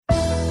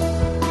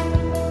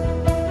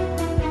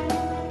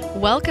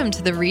Welcome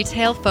to the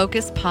Retail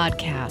Focus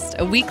Podcast,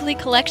 a weekly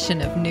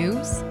collection of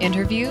news,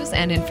 interviews,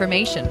 and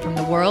information from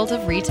the world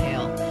of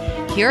retail.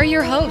 Here are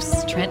your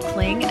hosts, Trent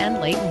Kling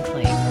and Leighton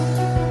Kling.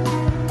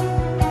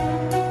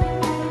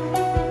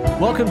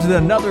 Welcome to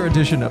another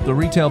edition of the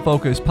Retail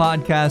Focus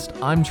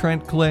Podcast. I'm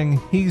Trent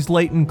Kling. He's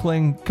Leighton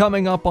Kling.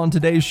 Coming up on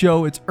today's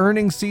show, it's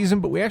earnings season,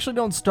 but we actually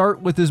don't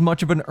start with as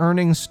much of an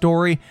earnings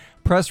story.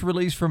 Press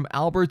release from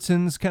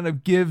Albertsons kind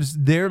of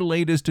gives their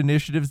latest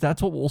initiatives.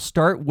 That's what we'll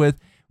start with.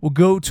 We'll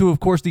go to,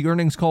 of course, the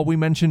earnings call we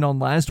mentioned on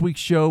last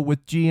week's show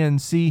with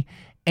GNC,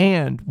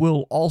 and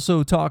we'll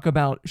also talk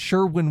about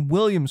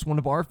Sherwin-Williams, one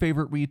of our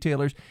favorite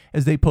retailers,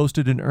 as they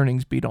posted an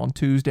earnings beat on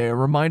Tuesday. A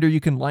reminder, you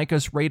can like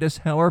us, rate us,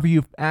 however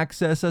you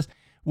access us,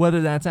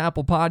 whether that's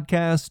Apple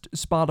Podcast,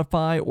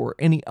 Spotify, or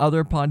any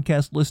other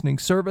podcast listening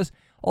service.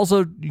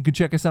 Also, you can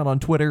check us out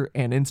on Twitter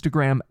and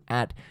Instagram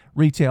at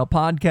Retail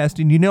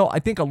Podcasting. You know, I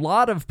think a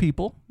lot of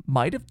people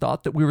might have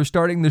thought that we were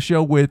starting the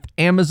show with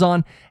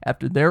Amazon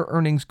after their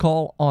earnings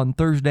call on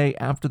Thursday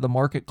after the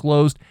market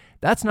closed.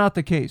 That's not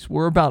the case.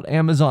 We're about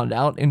Amazon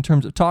out in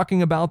terms of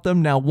talking about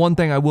them. Now, one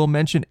thing I will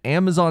mention,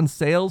 Amazon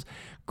sales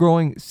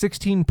growing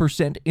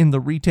 16% in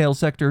the retail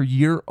sector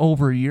year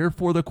over year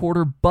for the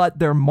quarter, but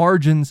their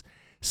margins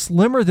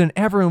slimmer than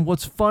ever. And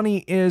what's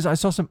funny is I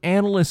saw some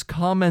analyst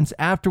comments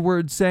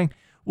afterwards saying,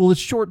 well, it's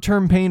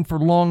short-term pain for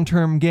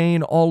long-term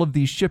gain, all of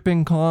these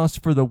shipping costs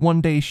for the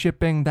one-day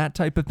shipping, that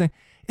type of thing.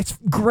 It's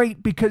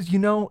great because, you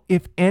know,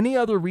 if any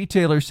other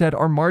retailer said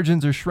our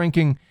margins are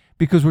shrinking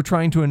because we're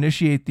trying to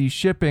initiate these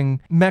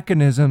shipping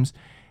mechanisms,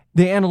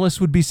 the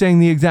analysts would be saying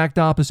the exact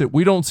opposite.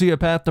 We don't see a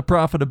path to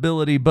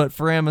profitability, but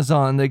for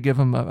Amazon, they give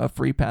them a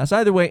free pass.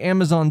 Either way,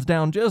 Amazon's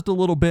down just a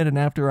little bit in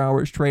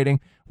after-hours trading.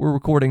 We're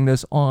recording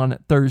this on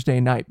Thursday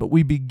night, but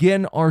we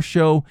begin our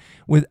show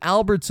with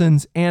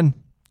Albertsons, and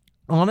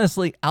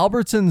honestly,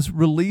 Albertsons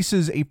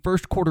releases a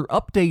first quarter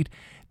update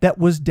that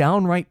was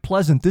downright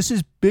pleasant. This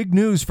is big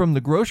news from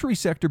the grocery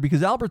sector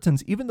because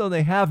Albertsons, even though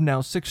they have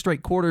now 6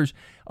 straight quarters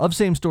of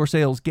same-store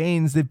sales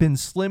gains, they've been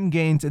slim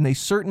gains, and they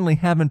certainly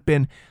haven't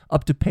been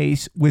up to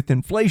pace with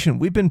inflation.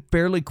 We've been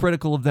fairly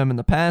critical of them in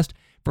the past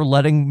for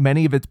letting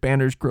many of its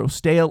banners grow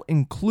stale,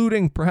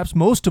 including, perhaps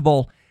most of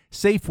all,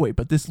 Safeway.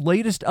 But this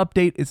latest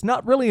update, it's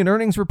not really an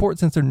earnings report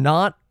since they're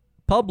not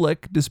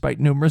public, despite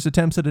numerous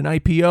attempts at an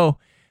IPO,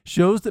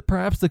 shows that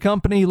perhaps the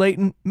company,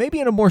 Leighton, may be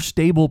in a more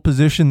stable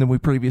position than we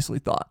previously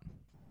thought.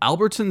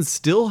 Albertsons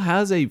still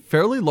has a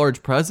fairly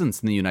large presence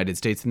in the United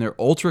States, and they're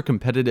ultra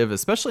competitive,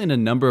 especially in a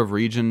number of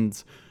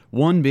regions.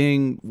 One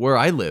being where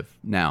I live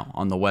now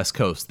on the West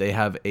Coast. They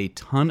have a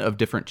ton of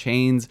different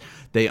chains.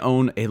 They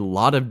own a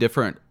lot of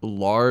different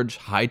large,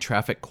 high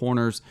traffic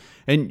corners.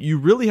 And you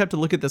really have to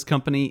look at this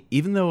company,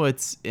 even though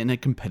it's in a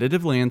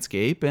competitive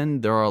landscape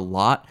and there are a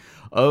lot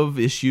of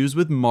issues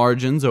with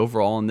margins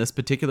overall in this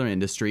particular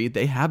industry.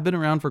 They have been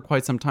around for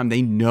quite some time.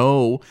 They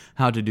know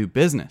how to do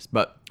business.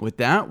 But with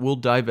that, we'll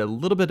dive a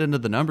little bit into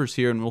the numbers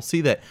here, and we'll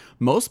see that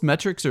most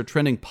metrics are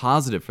trending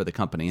positive for the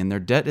company, and their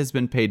debt has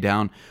been paid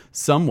down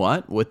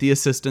somewhat with the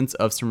assistance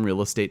of some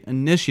real estate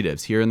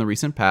initiatives. Here in the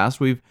recent past,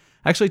 we've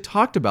actually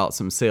talked about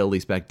some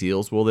sale-leaseback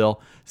deals where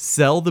they'll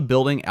sell the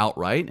building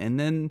outright and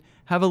then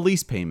have a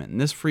lease payment. And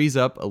this frees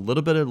up a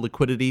little bit of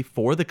liquidity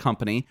for the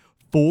company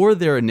for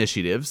their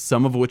initiatives,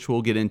 some of which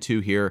we'll get into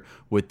here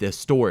with this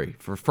story.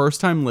 For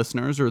first-time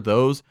listeners or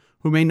those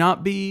who may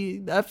not be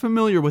that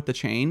familiar with the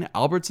chain,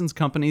 Albertsons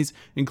companies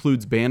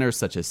includes banners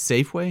such as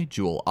Safeway,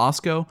 Jewel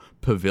Osco,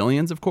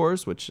 Pavilions, of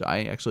course, which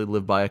I actually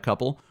live by a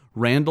couple,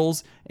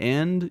 Randall's,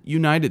 and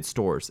United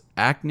Stores,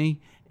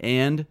 Acme,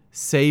 and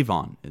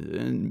Save-On,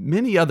 and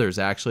many others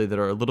actually that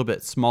are a little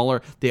bit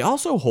smaller. They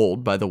also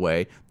hold, by the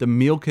way, the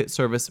meal kit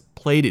service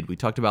Plated. We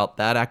talked about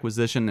that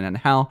acquisition and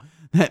how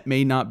that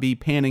may not be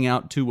panning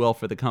out too well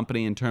for the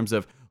company in terms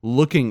of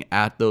looking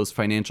at those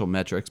financial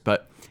metrics.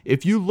 But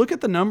if you look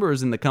at the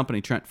numbers in the company,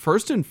 Trent,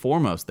 first and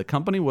foremost, the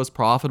company was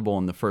profitable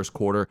in the first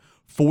quarter,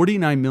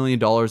 $49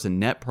 million in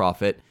net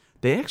profit.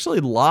 They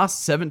actually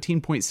lost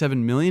 $17.7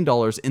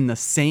 million in the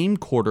same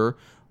quarter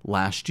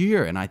last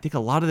year. And I think a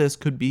lot of this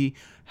could be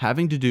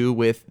having to do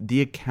with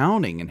the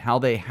accounting and how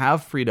they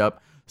have freed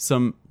up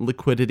some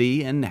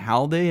liquidity and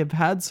how they have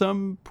had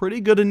some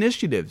pretty good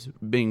initiatives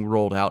being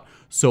rolled out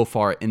so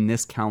far in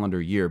this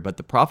calendar year. But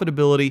the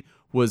profitability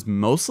was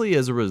mostly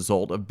as a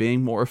result of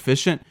being more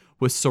efficient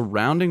with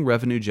surrounding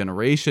revenue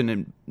generation.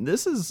 And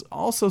this is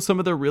also some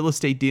of their real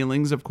estate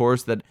dealings, of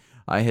course, that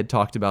I had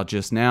talked about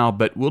just now,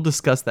 but we'll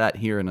discuss that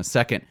here in a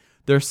second.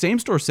 Their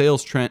same-store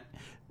sales trend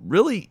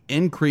really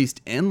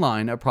increased in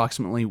line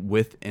approximately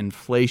with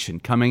inflation,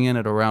 coming in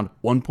at around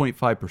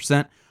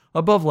 1.5%.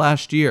 above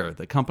last year.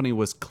 The company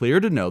was clear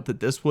to note that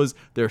this was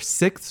their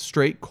 6th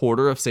straight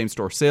quarter of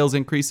same-store sales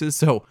increases,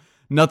 so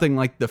nothing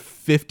like the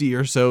 50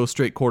 or so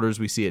straight quarters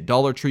we see at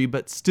Dollar Tree,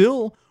 but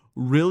still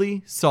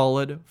really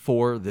solid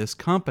for this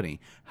company.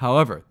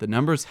 However, the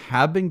numbers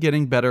have been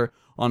getting better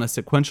on a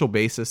sequential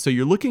basis, so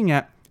you're looking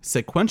at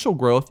sequential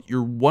growth,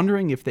 you're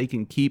wondering if they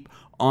can keep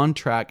on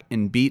track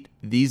and beat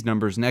these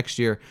numbers next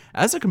year.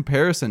 As a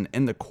comparison,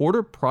 in the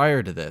quarter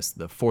prior to this,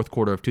 the fourth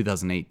quarter of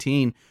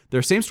 2018,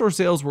 their same-store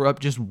sales were up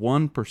just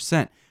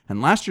 1%.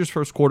 And last year's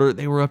first quarter,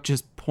 they were up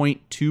just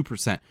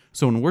 0.2%.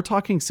 So when we're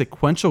talking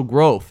sequential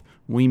growth,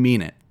 we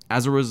mean it.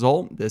 As a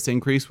result, this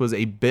increase was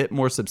a bit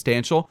more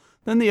substantial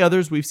than the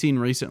others we've seen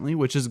recently,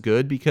 which is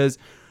good because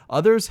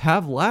others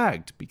have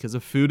lagged because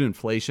of food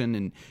inflation.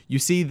 And you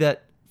see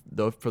that,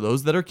 though, for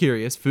those that are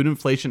curious, food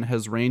inflation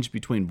has ranged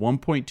between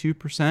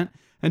 1.2%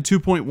 and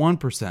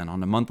 2.1%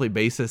 on a monthly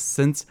basis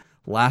since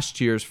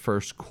last year's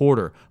first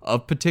quarter.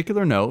 Of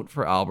particular note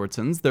for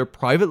Albertsons, their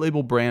private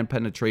label brand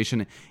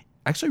penetration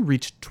actually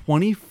reached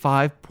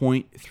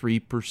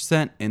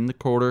 25.3% in the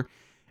quarter.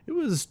 It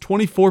was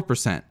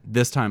 24%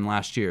 this time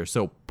last year.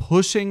 So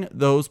pushing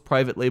those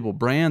private label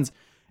brands.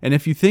 And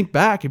if you think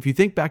back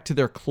to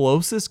their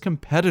closest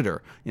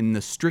competitor in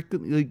the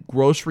strictly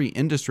grocery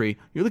industry,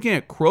 you're looking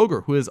at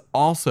Kroger, who is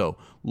also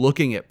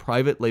looking at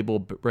private label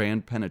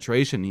brand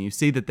penetration. And you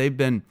see that they've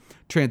been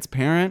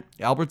transparent,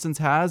 Albertsons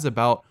has,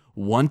 about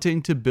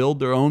wanting to build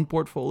their own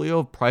portfolio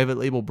of private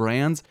label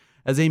brands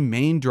as a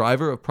main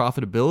driver of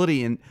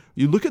profitability. And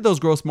you look at those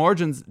gross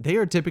margins, they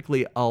are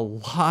typically a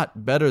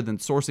lot better than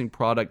sourcing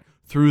product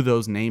through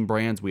those name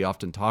brands we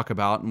often talk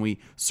about, and we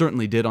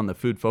certainly did on the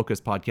Food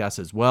Focus podcast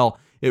as well.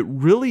 It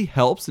really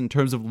helps in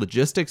terms of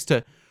logistics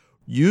to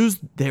use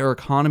their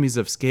economies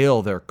of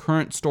scale, their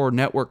current store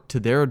network to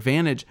their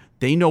advantage.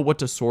 They know what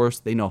to source,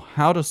 they know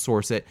how to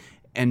source it,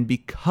 and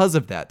because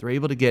of that, they're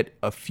able to get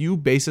a few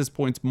basis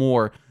points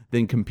more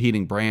than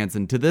competing brands.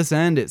 And to this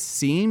end, it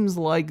seems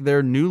like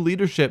their new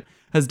leadership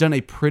has done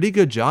a pretty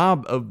good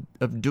job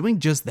of doing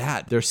just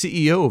that. Their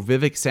CEO,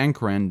 Vivek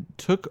Sankaran,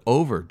 took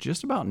over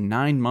just about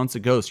 9 months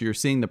ago, so you're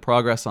seeing the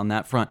progress on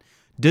that front.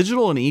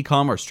 Digital and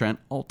e-commerce, Trent,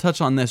 I'll touch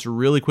on this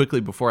really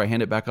quickly before I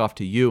hand it back off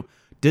to you.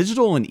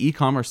 Digital and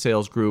e-commerce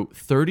sales grew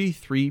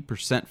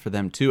 33% for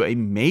them too. A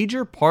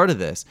major part of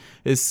this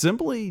is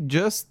simply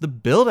just the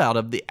build out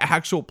of the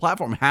actual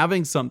platform,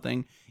 having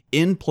something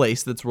in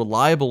place that's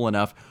reliable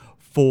enough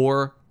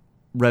for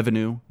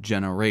revenue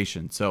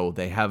generation. So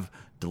they have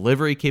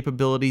delivery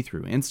capability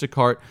through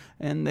Instacart,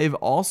 and they've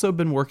also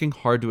been working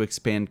hard to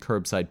expand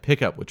curbside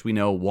pickup, which we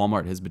know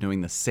Walmart has been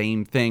doing the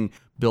same thing,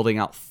 building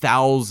out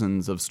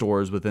thousands of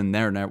stores within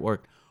their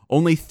network.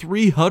 Only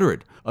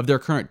 300 of their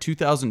current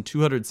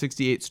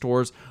 2,268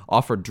 stores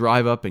offer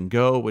drive up and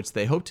go, which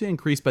they hope to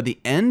increase by the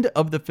end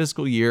of the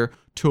fiscal year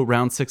to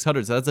around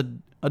 600. So that's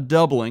a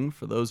doubling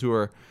for those who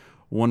are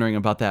wondering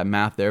about that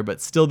math there.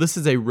 But still, this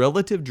is a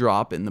relative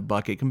drop in the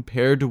bucket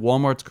compared to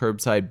Walmart's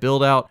curbside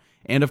build out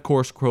and, of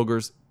course,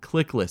 Kroger's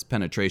clickless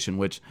penetration,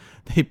 which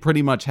they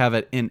pretty much have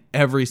it in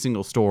every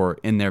single store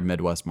in their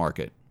Midwest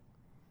market.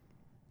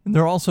 And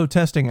they're also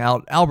testing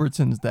out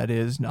Albertsons, that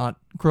is, not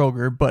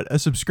Kroger, but a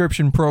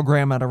subscription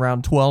program at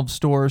around 12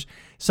 stores,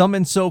 some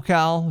in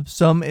SoCal,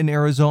 some in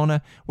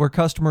Arizona, where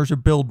customers are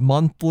billed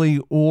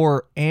monthly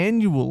or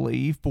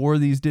annually for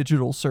these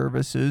digital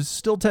services.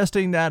 Still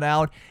testing that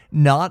out.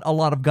 Not a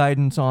lot of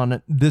guidance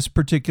on this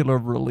particular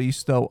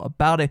release, though,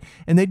 about it.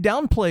 And they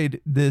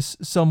downplayed this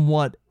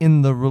somewhat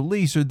in the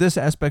release, or this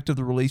aspect of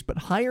the release, but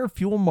higher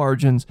fuel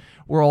margins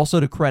were also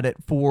to credit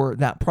for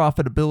that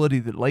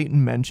profitability that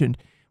Leighton mentioned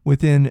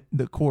within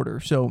the quarter.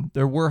 So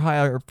there were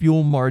higher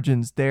fuel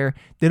margins there.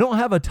 They don't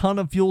have a ton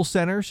of fuel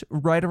centers,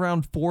 right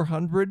around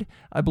 400,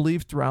 I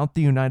believe, throughout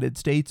the United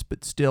States,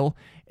 but still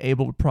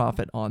able to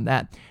profit on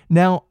that.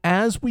 Now,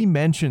 as we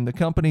mentioned, the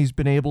company's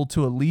been able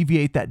to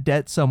alleviate that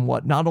debt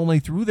somewhat, not only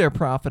through their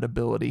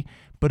profitability,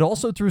 but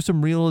also through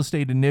some real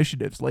estate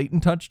initiatives. Leighton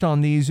touched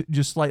on these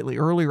just slightly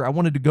earlier. I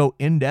wanted to go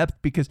in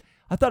depth because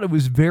I thought it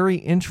was very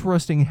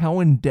interesting how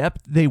in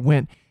depth they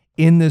went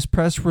in this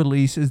press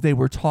release as they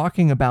were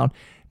talking about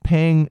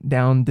paying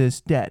down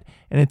this debt.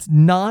 And it's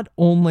not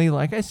only,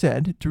 like I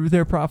said, through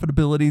their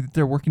profitability that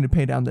they're working to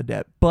pay down the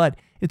debt, but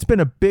it's been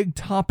a big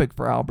topic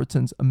for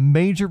Albertsons, a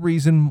major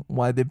reason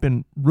why they've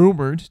been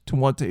rumored to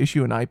want to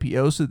issue an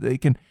IPO so that they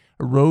can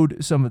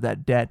erode some of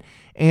that debt.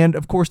 And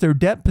of course, their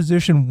debt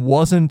position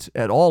wasn't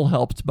at all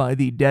helped by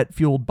the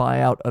debt-fueled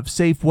buyout of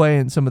Safeway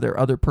and some of their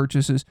other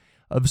purchases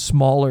of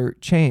smaller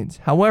chains.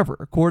 However,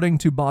 according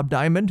to Bob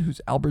Diamond, who's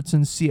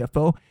Albertsons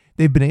CFO,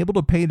 they've been able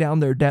to pay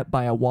down their debt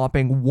by a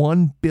whopping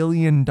 $1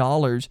 billion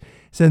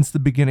since the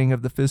beginning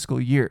of the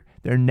fiscal year.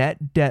 Their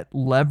net debt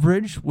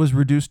leverage was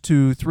reduced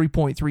to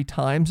 3.3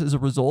 times as a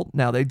result.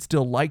 Now, they'd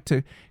still like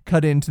to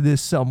cut into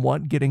this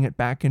somewhat, getting it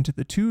back into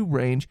the 2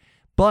 range,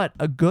 but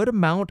a good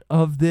amount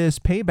of this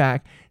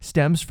payback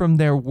stems from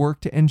their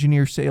work to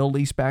engineer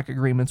sale-leaseback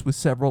agreements with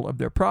several of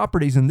their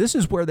properties, and this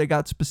is where they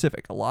got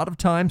specific. A lot of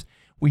times,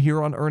 we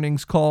hear on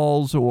earnings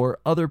calls or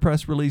other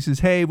press releases,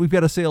 hey, we've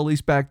got a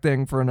sale-leaseback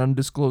thing for an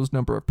undisclosed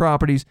number of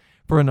properties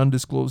for an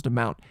undisclosed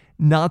amount.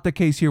 Not the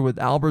case here with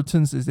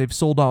Albertsons, as they've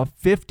sold off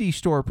 50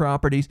 store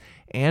properties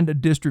and a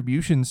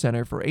distribution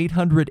center for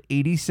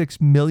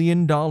 $886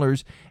 million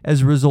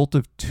as a result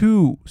of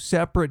 2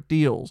 separate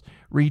deals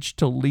reached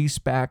to lease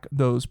back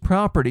those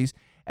properties.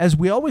 as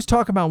we always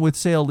talk about with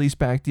sale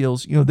leaseback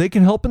deals, they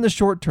can help in the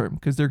short term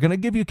because they're going to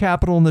give you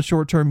capital in the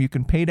short term. You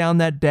can pay down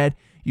that debt.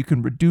 You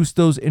can reduce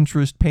those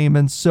interest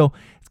payments. So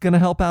it's going to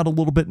help out a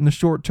little bit in the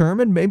short term,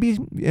 and maybe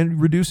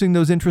reducing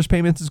those interest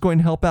payments is going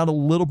to help out a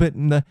little bit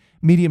in the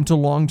medium to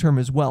long term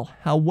as well.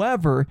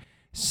 However,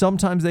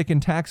 sometimes they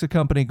can tax a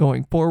company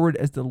going forward,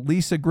 as the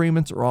lease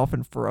agreements are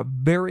often for a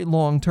very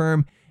long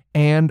term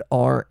and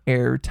are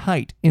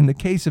airtight. In the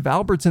case of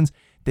Albertsons,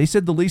 they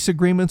said the lease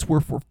agreements were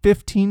for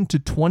 15 to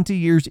 20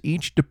 years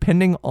each,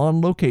 depending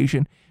on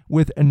location,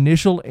 with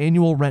initial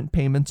annual rent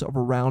payments of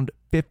around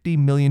 $50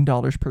 million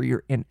per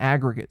year in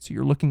aggregate. So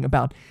you're looking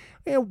about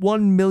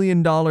 $1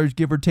 million,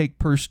 give or take,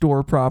 per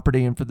store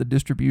property and for the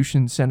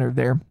distribution center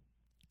there.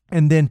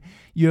 And then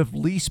you have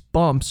lease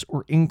bumps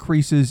or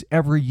increases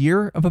every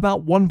year of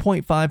about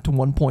 1.5 to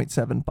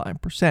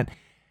 1.75%.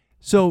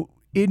 So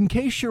in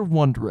case you're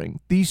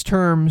wondering, these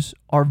terms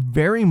are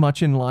very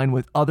much in line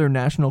with other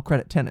national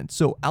credit tenants.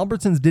 So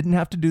Albertsons didn't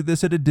have to do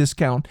this at a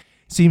discount.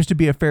 Seems to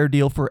be a fair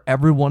deal for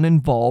everyone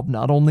involved,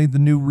 not only the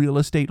new real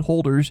estate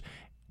holders,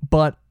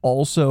 but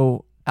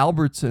also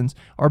Albertsons.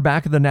 Our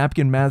back of the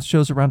napkin math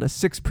shows around a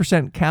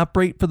 6% cap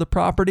rate for the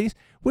properties,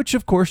 which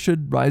of course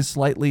should rise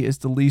slightly as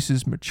the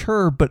leases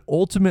mature, but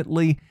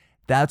ultimately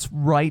that's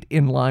right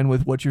in line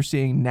with what you're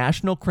seeing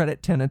national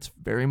credit tenants,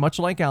 very much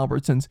like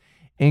Albertsons,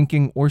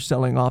 inking or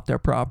selling off their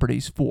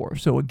properties for.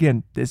 So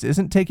again, this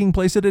isn't taking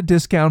place at a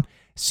discount.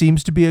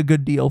 Seems to be a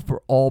good deal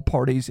for all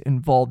parties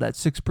involved. That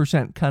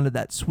 6%, kind of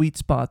that sweet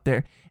spot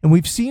there. And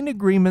we've seen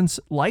agreements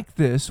like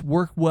this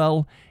work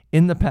well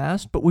in the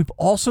past, but we've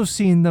also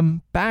seen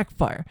them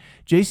backfire.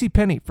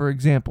 JCPenney, for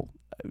example,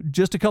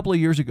 just a couple of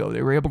years ago,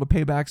 they were able to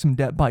pay back some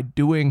debt by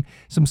doing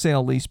some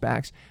sale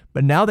leasebacks,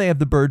 but now they have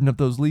the burden of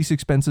those lease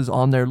expenses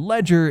on their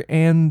ledger,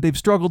 and they've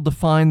struggled to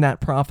find that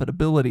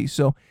profitability.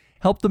 So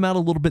helped them out a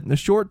little bit in the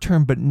short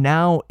term, but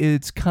now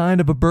it's kind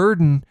of a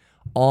burden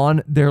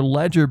on their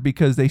ledger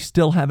because they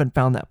still haven't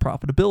found that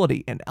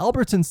profitability. In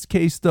Albertsons'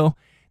 case, though,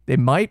 they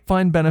might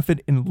find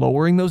benefit in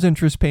lowering those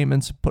interest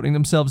payments, putting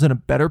themselves in a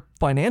better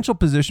financial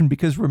position,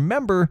 because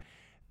remember,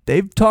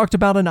 they've talked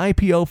about an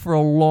IPO for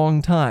a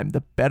long time.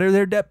 The better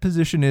their debt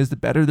position is, the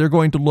better they're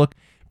going to look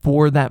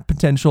for that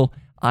potential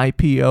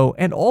IPO.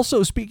 And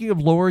also, speaking of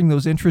lowering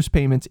those interest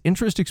payments,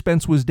 interest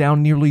expense was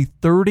down nearly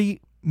 $30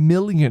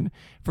 million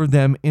for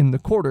them in the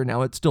quarter.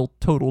 Now, it still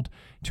totaled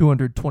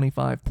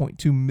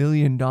 $225.2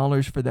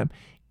 million for them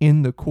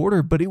in the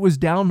quarter, but it was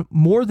down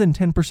more than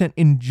 10%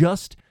 in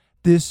just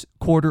this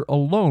quarter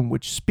alone,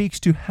 which speaks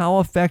to how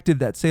effective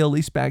that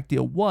sale-leaseback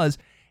deal was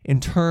in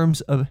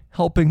terms of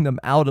helping them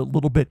out a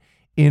little bit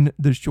in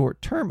the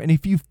short term. And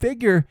if you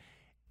figure,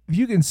 if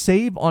you can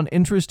save on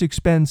interest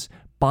expense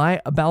by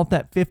about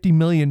that $50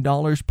 million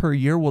per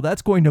year, well,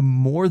 that's going to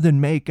more than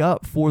make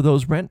up for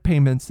those rent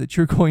payments that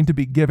you're going to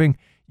be giving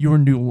your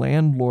new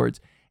landlords.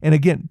 And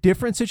again,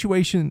 different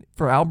situation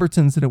for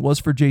Albertsons than it was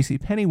for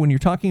JCPenney when you're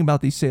talking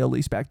about these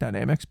sale-leaseback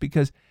dynamics,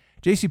 because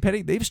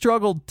JCPenney, they've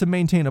struggled to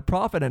maintain a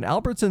profit, and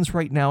Albertsons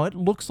right now, it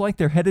looks like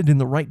they're headed in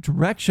the right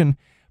direction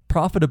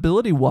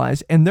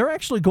profitability-wise, and they're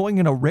actually going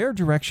in a rare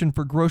direction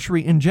for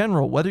grocery in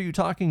general, whether you're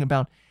talking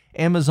about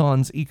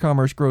Amazon's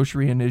e-commerce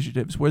grocery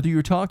initiatives, whether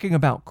you're talking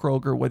about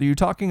Kroger, whether you're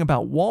talking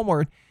about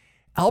Walmart.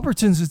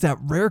 Albertsons is that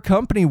rare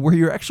company where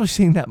you're actually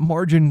seeing that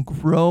margin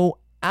grow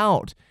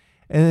out.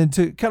 And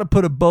to kind of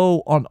put a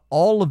bow on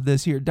all of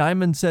this here,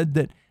 Diamond said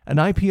that an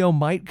IPO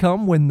might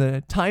come when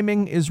the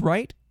timing is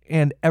right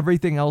and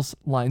everything else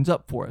lines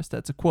up for us.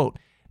 That's a quote.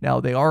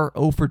 Now, they are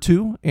 0 for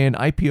 2 in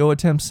IPO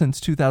attempts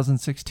since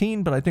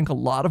 2016, but I think a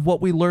lot of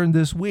what we learned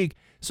this week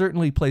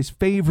certainly plays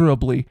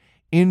favorably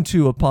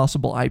into a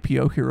possible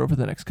IPO here over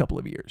the next couple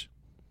of years.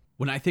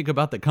 When I think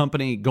about the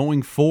company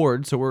going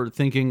forward, so we're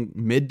thinking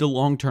mid to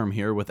long term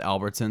here with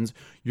Albertsons,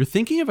 you're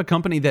thinking of a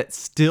company that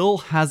still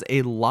has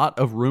a lot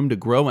of room to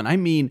grow. And I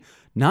mean,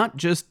 not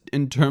just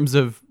in terms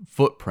of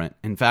footprint.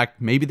 In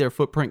fact, maybe their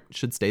footprint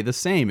should stay the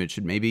same. It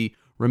should maybe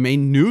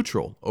remain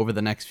neutral over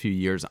the next few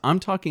years. I'm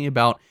talking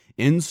about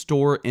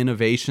in-store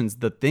innovations,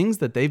 the things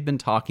that they've been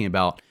talking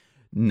about,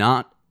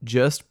 not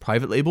just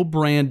private label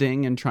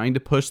branding and trying to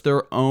push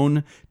their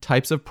own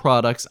types of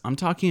products. I'm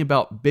talking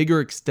about bigger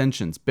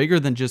extensions,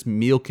 bigger than just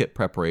meal kit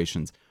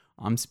preparations.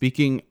 I'm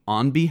speaking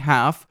on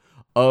behalf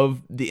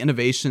of the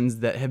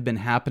innovations that have been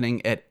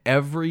happening at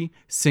every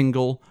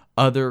single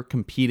other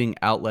competing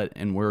outlet,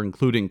 and we're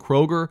including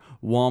Kroger,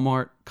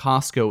 Walmart,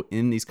 Costco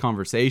in these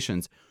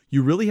conversations.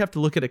 You really have to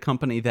look at a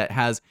company that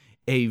has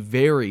a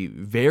very,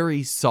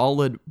 very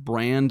solid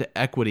brand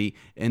equity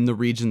in the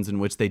regions in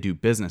which they do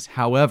business.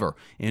 However,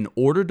 in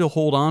order to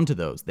hold on to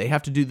those, they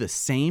have to do the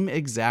same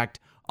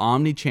exact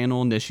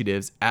omni-channel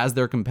initiatives as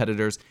their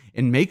competitors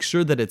and make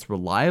sure that it's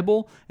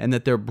reliable and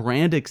that their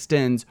brand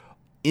extends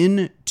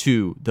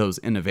into those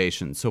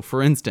innovations. So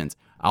for instance,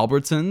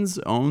 Albertsons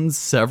owns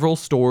several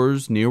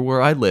stores near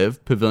where I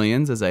live,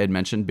 Pavilions, as I had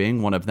mentioned,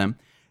 being one of them.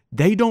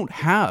 They don't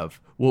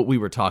have what we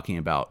were talking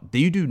about.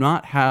 They do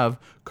not have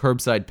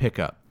curbside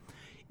pickup.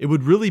 it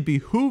would really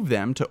behoove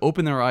them to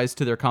open their eyes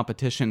to their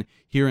competition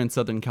here in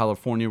Southern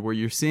California, where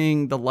you're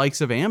seeing the likes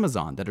of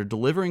Amazon that are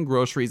delivering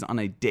groceries on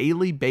a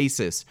daily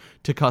basis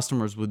to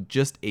customers with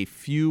just a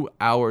few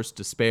hours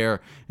to spare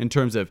in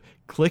terms of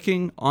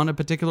clicking on a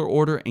particular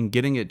order and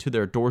getting it to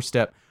their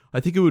doorstep.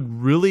 I think it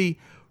would really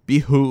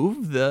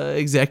behoove the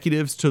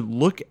executives to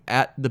look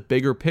at the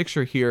bigger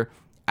picture here,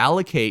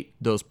 allocate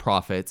those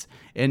profits,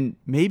 and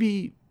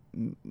maybe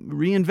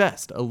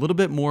reinvest a little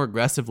bit more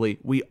aggressively.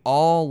 We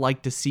all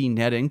like to see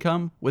net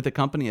income with a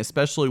company,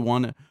 especially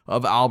one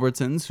of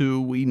Albertsons,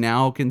 who we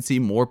now can see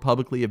more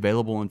publicly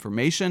available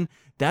information.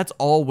 That's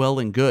all well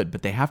and good,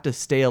 but they have to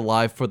stay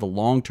alive for the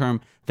long term.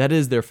 That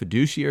is their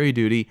fiduciary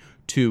duty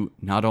to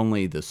not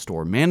only the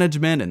store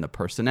management and the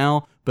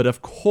personnel, but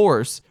of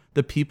course,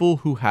 the people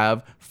who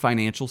have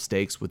financial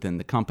stakes within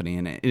the company.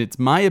 And it's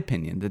my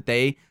opinion that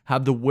they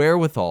have the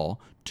wherewithal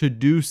to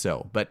do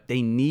so, but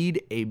they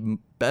need a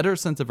better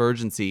sense of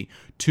urgency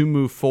to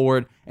move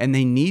forward, and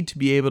they need to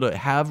be able to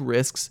have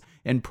risks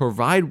and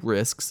provide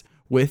risks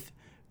with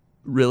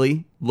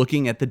really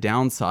looking at the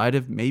downside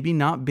of maybe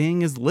not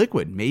being as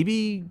liquid,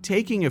 maybe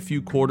taking a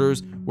few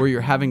quarters where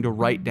you're having to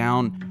write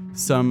down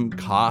some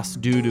costs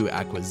due to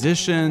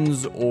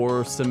acquisitions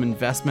or some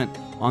investment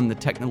on the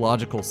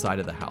technological side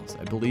of the house.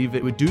 I believe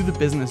it would do the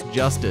business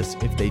justice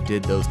if they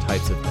did those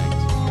types of things.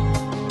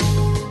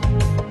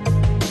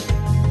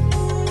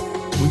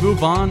 We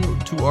move on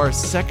to our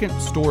second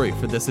story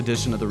for this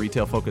edition of the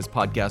Retail Focus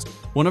podcast.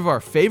 One of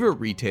our favorite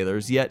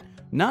retailers, yet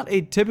not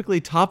a typically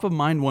top of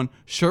mind one,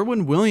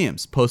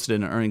 Sherwin-Williams posted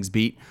an earnings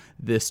beat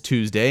this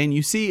Tuesday. And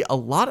you see a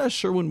lot of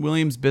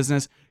Sherwin-Williams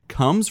business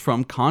comes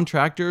from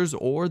contractors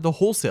or the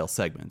wholesale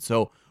segment.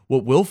 So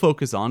what we'll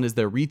focus on is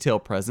their retail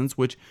presence,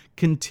 which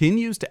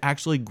continues to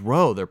actually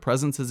grow. Their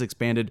presence has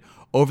expanded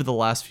over the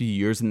last few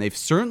years, and they've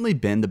certainly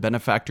been the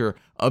benefactor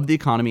of the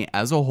economy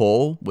as a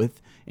whole,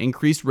 with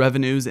increased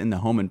revenues in the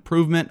home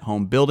improvement,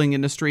 home building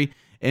industry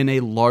in a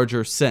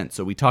larger sense.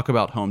 So we talk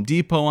about Home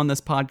Depot on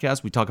this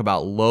podcast. We talk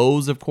about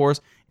Lowe's, of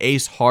course,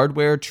 Ace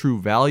Hardware, True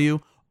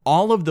Value.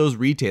 All of those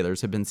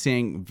retailers have been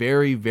seeing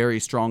very, very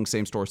strong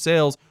same-store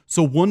sales.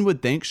 So one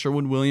would think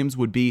Sherwin-Williams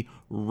would be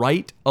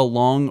right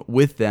along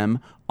with them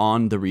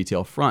on the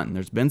retail front. And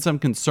there's been some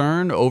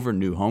concern over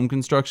new home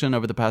construction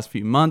over the past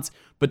few months.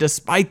 But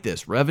despite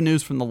this,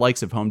 revenues from the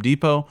likes of Home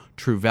Depot,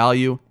 True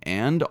Value,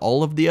 and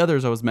all of the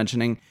others I was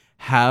mentioning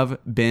have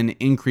been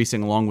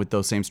increasing along with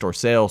those same-store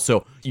sales.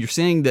 So you're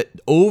seeing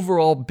that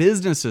overall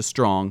business is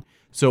strong.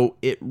 So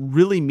it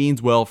really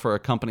means well for a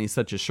company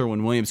such as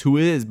Sherwin-Williams, who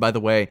is, by the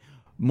way,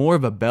 more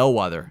of a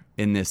bellwether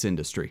in this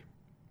industry.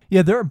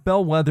 Yeah, they're a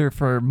bellwether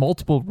for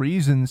multiple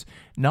reasons,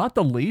 not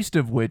the least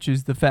of which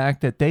is the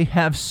fact that they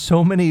have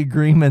so many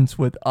agreements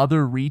with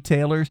other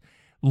retailers,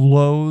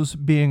 Lowe's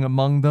being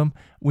among them.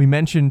 We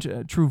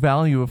mentioned True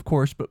Value, of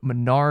course, but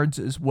Menards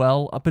as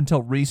well. Up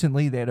until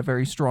recently, they had a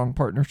very strong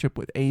partnership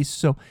with Ace.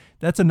 So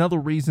that's another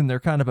reason they're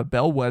kind of a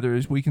bellwether,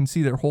 is we can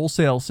see their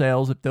wholesale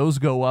sales. If those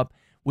go up,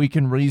 we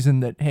can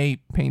reason that,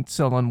 hey, paint's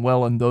selling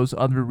well in those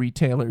other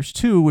retailers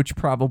too, which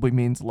probably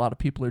means a lot of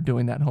people are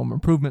doing that home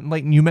improvement. And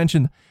Leighton, you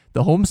mentioned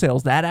the home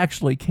sales. That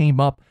actually came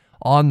up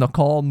on the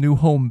call, new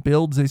home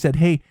builds. They said,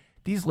 hey,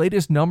 these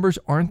latest numbers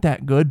aren't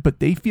that good, but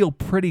they feel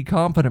pretty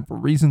confident for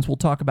reasons we'll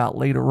talk about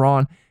later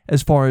on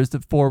as far as the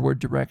forward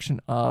direction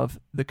of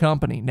the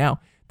company. Now,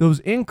 those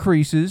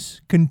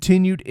increases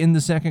continued in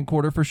the second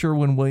quarter for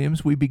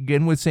Sherwin-Williams. We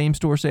begin with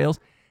same-store sales.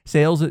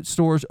 Sales at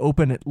stores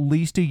open at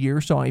least a year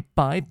saw a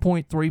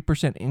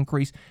 5.3%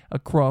 increase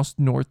across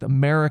North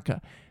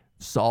America.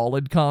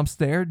 Solid comps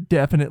there,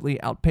 definitely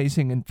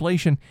outpacing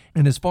inflation.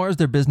 And as far as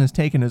their business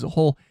taken as a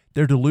whole,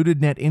 their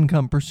diluted net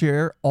income per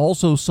share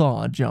also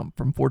saw a jump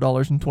from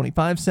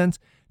 $4.25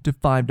 to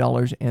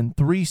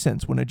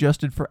 $5.03 when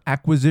adjusted for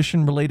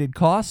acquisition-related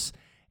costs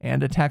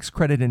and a tax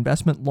credit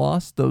investment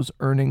loss. Those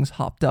earnings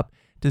hopped up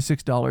to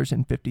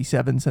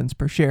 $6.57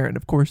 per share. And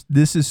of course,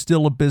 this is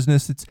still a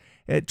business that's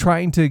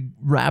trying to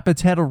wrap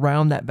its head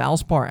around that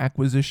Valspar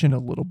acquisition a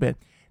little bit.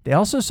 They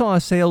also saw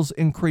a sales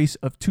increase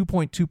of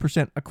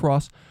 2.2%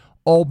 across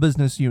all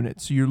business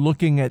units. So you're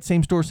looking at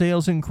same-store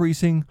sales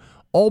increasing,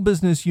 all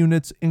business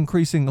units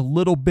increasing a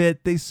little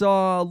bit. They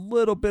saw a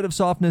little bit of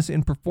softness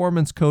in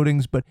performance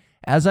coatings, but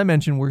as I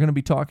mentioned, we're going to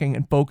be talking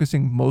and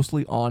focusing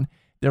mostly on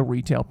their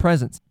retail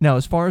presence. Now,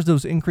 as far as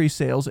those increased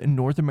sales in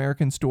North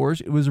American stores,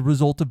 it was a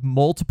result of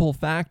multiple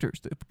factors.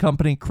 The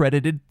company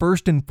credited,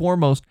 first and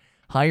foremost,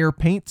 higher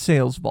paint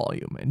sales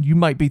volume. And you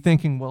might be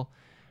thinking, well,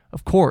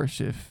 of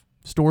course, if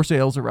store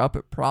sales are up,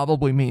 it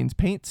probably means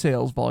paint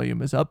sales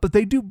volume is up. But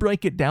they do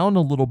break it down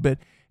a little bit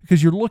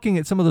because you're looking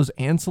at some of those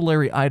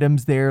ancillary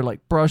items there,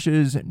 like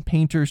brushes and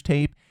painter's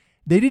tape.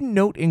 They didn't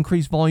note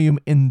increased volume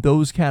in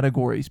those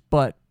categories,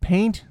 but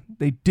paint,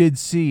 they did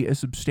see a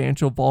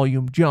substantial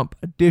volume jump.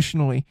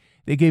 Additionally,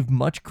 they gave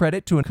much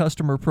credit to a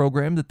customer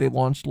program that they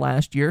launched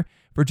last year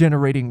for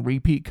generating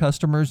repeat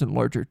customers and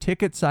larger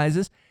ticket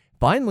sizes.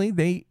 Finally,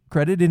 they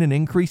credited an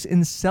increase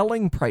in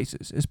selling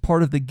prices as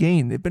part of the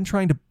gain. They've been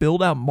trying to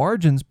build out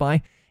margins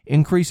by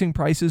increasing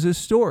prices as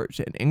stores,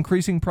 and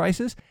increasing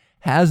prices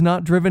has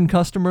not driven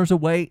customers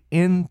away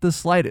in the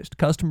slightest.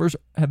 Customers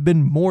have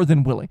been more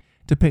than willing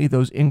to pay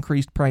those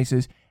increased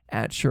prices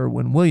at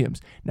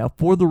Sherwin-Williams. Now,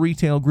 for the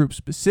retail group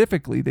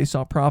specifically, they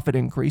saw profit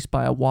increase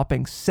by a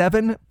whopping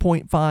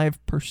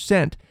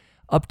 7.5%,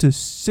 up to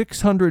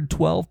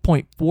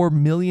 $612.4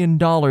 million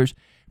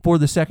for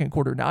the second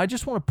quarter. Now, I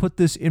just want to put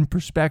this in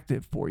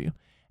perspective for you.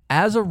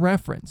 As a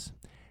reference,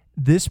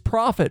 this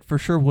profit for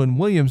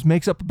Sherwin-Williams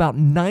makes up about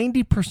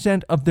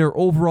 90% of their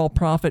overall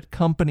profit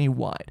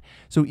company-wide.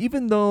 So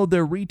even though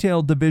their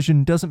retail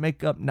division doesn't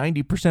make up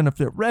 90% of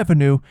their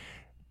revenue,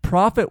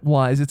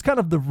 profit-wise, it's kind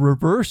of the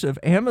reverse of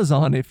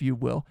Amazon, if you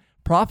will.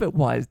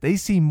 Profit-wise, they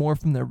see more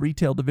from their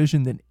retail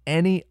division than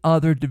any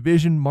other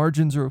division.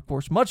 Margins are, of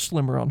course, much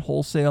slimmer on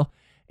wholesale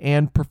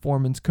and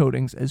performance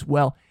coatings as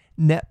well.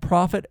 Net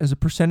profit as a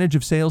percentage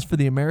of sales for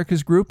the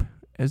Americas Group,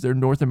 as their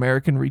North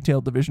American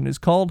retail division is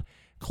called,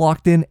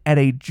 clocked in at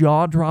a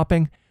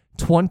jaw-dropping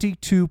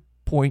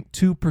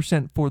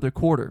 22.2% for the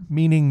quarter,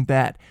 meaning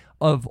that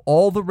of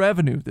all the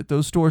revenue that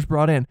those stores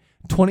brought in,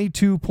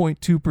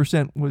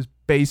 22.2% was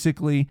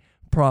basically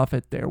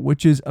profit there,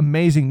 which is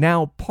amazing.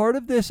 Now, part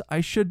of this,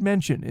 I should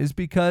mention, is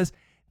because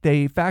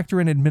they factor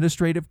in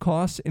administrative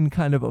costs in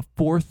kind of a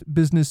fourth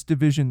business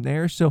division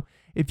there. So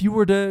if you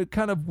were to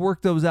kind of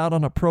work those out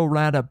on a pro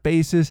rata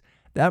basis,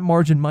 that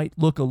margin might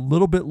look a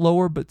little bit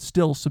lower, but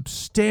still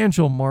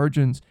substantial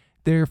margins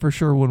there for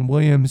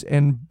Sherwin-Williams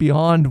and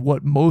beyond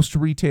what most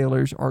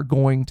retailers are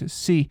going to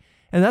see.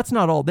 And that's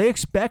not all. They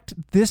expect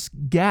this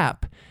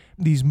gap,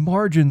 these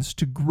margins,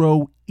 to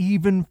grow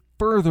even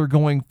further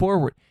going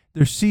forward.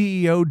 Their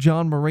CEO,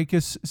 John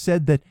Marakis,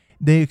 said that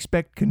they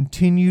expect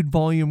continued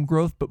volume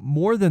growth, but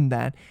more than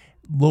that,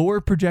 lower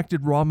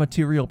projected raw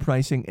material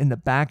pricing in the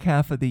back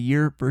half of the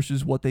year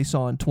versus what they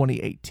saw in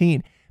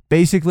 2018.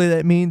 Basically,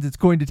 that means it's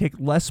going to take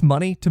less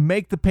money to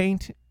make the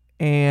paint,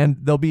 and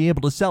they'll be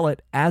able to sell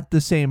it at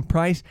the same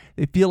price.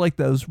 They feel like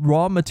those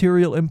raw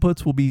material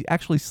inputs will be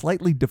actually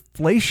slightly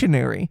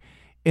deflationary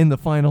in the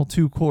final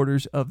 2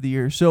 quarters of the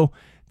year. So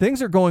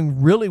things are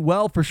going really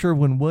well for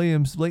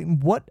Sherwin-Williams. Leighton,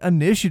 what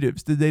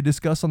initiatives did they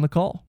discuss on the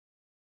call?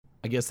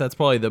 I guess that's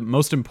probably the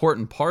most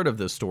important part of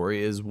this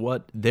story is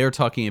what they're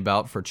talking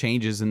about for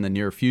changes in the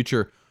near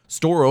future.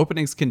 Store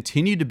openings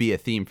continue to be a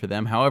theme for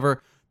them.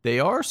 However, they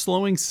are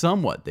slowing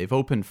somewhat. They've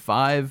opened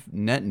 5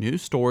 net new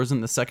stores in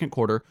the second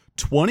quarter,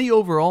 20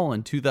 overall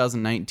in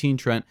 2019,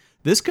 Trent.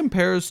 This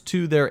compares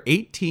to their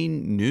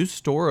 18 new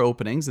store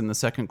openings in the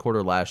second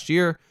quarter last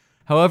year.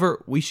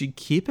 However, we should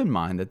keep in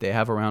mind that they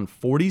have around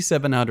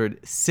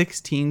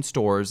 4,716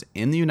 stores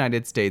in the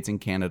United States and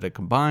Canada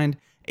combined,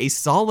 a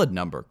solid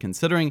number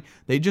considering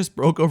they just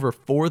broke over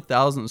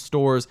 4,000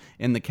 stores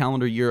in the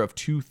calendar year of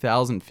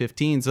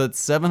 2015. So that's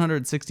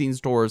 716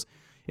 stores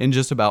in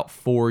just about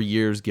 4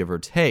 years, give or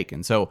take.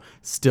 And so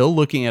still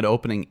looking at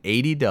opening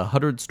 80 to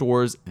 100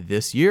 stores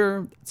this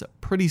year. It's a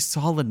pretty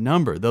solid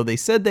number, though they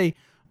said they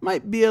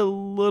might be a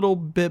little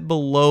bit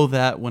below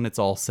that when it's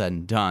all said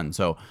and done.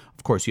 So,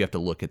 of course, you have to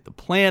look at the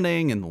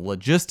planning and the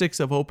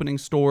logistics of opening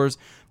stores.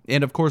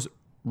 And, of course,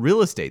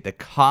 real estate, the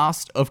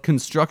cost of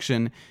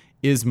construction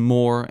is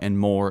more and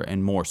more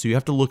and more. So you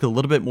have to look a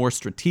little bit more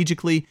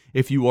strategically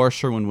if you are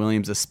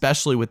Sherwin-Williams,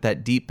 especially with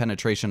that deep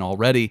penetration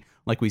already,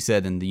 like we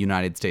said, in the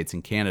United States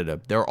and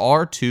Canada. There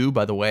are 2,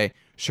 by the way,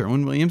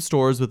 Sherwin-Williams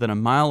stores within a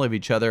mile of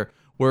each other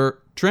where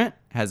Trent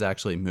has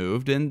actually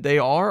moved, and they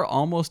are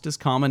almost as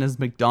common as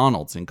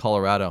McDonald's in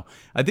Colorado.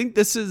 I think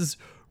this is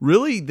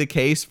really the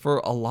case for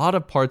a lot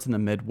of parts in the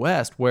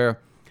Midwest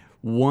where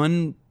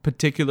one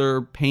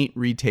particular paint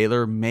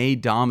retailer may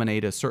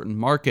dominate a certain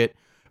market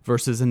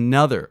versus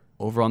another.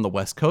 Over on the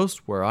West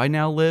Coast, where I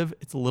now live,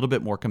 it's a little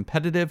bit more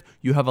competitive.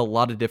 You have a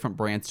lot of different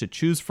brands to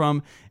choose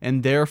from,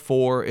 and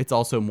therefore it's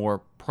also more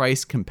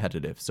price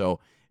competitive. So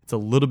it's a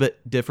little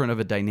bit different of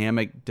a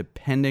dynamic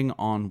depending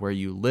on where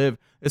you live.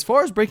 As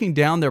far as breaking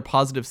down their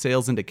positive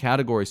sales into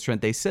categories,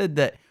 Trent, they said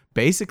that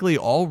basically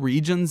all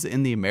regions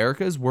in the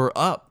Americas were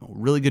up.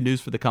 Really good news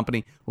for the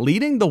company.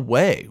 Leading the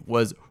way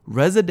was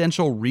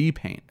residential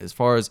repaint as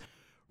far as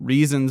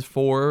reasons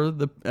for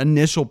the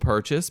initial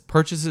purchase.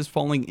 Purchases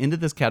falling into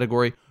this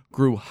category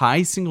grew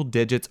high single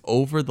digits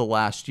over the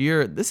last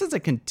year. This is a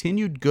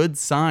continued good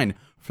sign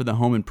for the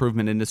home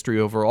improvement industry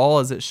overall,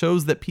 as it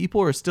shows that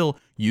people are still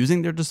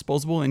using their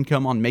disposable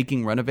income on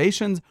making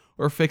renovations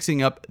or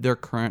fixing up their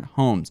current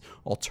homes.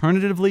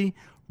 Alternatively,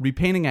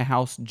 repainting a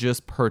house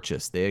just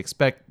purchased. They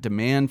expect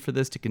demand for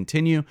this to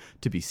continue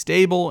to be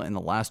stable in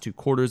the last 2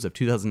 quarters of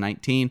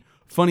 2019.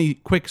 Funny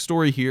quick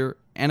story here,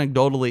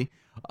 anecdotally,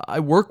 I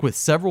work with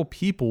several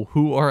people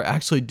who are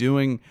actually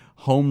doing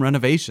home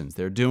renovations.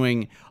 They're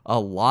doing a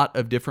lot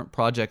of different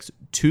projects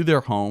to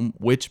their home,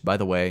 which, by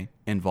the way,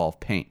 involve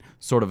paint.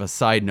 Sort of a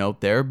side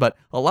note there, but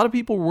a lot of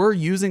people were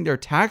using their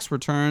tax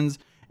returns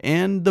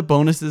and the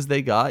bonuses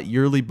they got,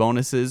 yearly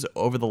bonuses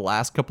over the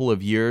last couple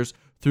of years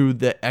through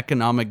the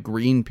economic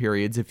green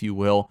periods, if you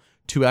will,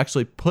 to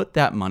actually put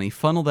that money,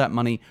 funnel that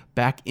money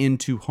back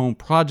into home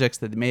projects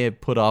that they may have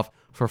put off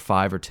for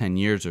 5 or 10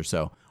 years or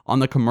so. On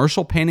the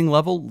commercial painting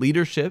level,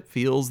 leadership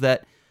feels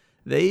that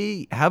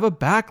they have a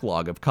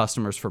backlog of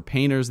customers for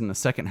painters in the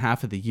second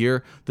half of the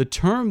year. The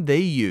term they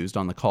used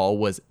on the call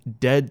was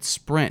dead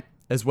sprint,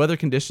 as weather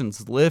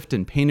conditions lift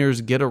and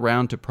painters get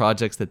around to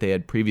projects that they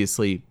had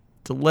previously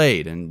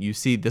delayed. And you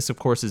see this, of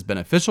course, is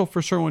beneficial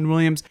for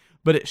Sherwin-Williams,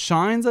 but it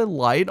shines a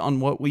light on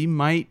what we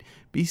might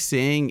be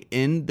seeing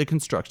in the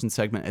construction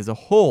segment as a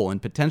whole,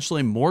 and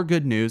potentially more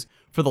good news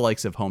for the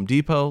likes of Home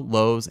Depot,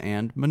 Lowe's,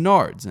 and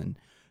Menards. And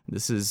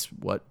this is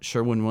what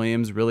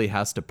Sherwin-Williams really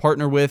has to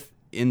partner with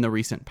in the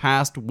recent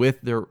past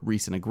with their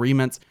recent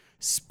agreements.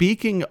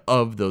 Speaking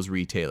of those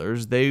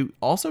retailers, they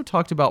also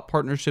talked about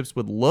partnerships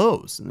with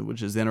Lowe's,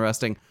 which is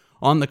interesting,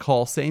 on the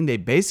call, saying they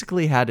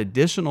basically had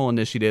additional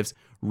initiatives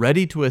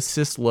ready to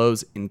assist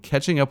Lowe's in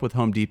catching up with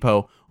Home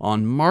Depot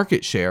on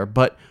market share,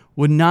 but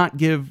would not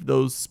give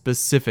those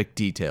specific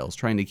details,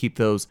 trying to keep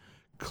those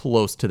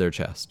close to their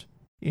chest.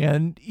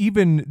 And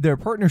even their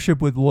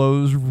partnership with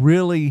Lowe's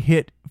really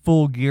hit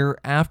full gear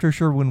after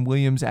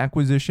Sherwin-Williams'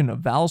 acquisition of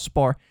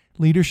Valspar.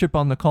 Leadership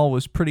on the call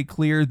was pretty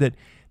clear that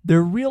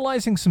they're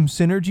realizing some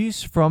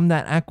synergies from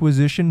that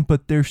acquisition,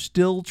 but they're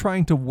still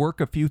trying to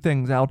work a few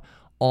things out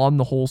on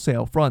the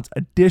wholesale fronts.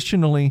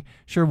 Additionally,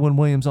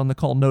 Sherwin-Williams on the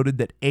call noted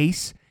that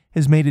Ace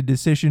has made a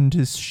decision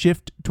to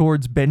shift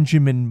towards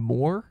Benjamin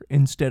Moore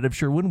instead of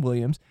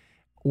Sherwin-Williams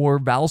or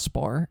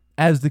Valspar,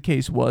 as the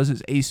case was,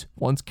 as Ace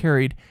once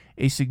carried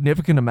a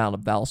significant amount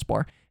of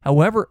Valspar.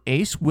 However,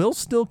 Ace will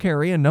still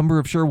carry a number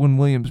of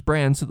Sherwin-Williams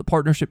brands, so the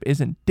partnership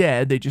isn't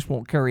dead. They just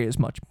won't carry as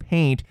much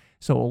paint,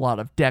 so a lot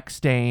of deck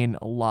stain,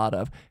 a lot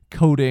of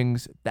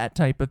coatings, that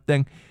type of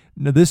thing.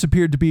 Now, this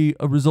appeared to be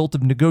a result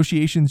of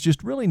negotiations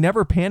just really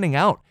never panning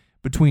out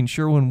between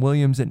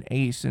Sherwin-Williams and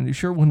Ace. And the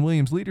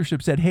Sherwin-Williams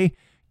leadership said, hey,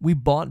 we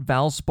bought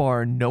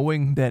Valspar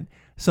knowing that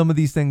some of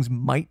these things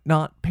might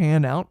not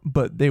pan out,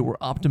 but they were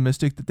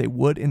optimistic that they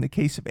would. In the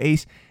case of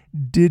Ace,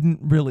 didn't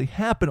really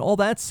happen. All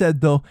that said,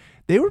 though,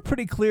 they were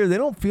pretty clear they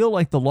don't feel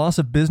like the loss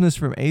of business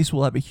from Ace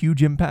will have a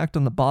huge impact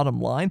on the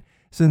bottom line,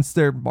 since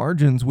their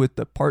margins with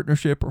the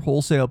partnership or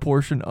wholesale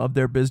portion of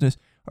their business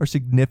are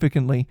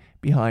significantly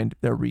behind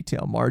their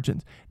retail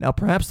margins. Now,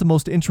 perhaps the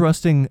most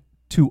interesting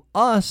to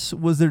us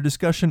was their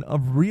discussion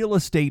of real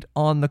estate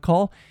on the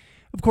call.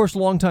 Of course,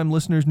 longtime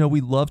listeners know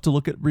we love to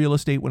look at real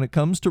estate when it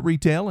comes to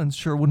retail, and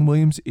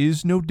Sherwin-Williams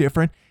is no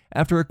different.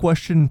 After a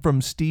question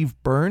from Steve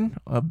Byrne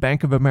of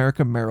Bank of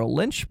America Merrill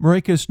Lynch,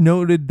 Marakis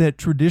noted that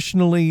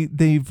traditionally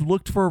they've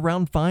looked for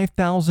around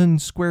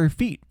 5,000 square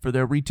feet for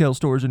their retail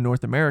stores in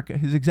North America.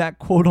 His exact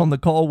quote on the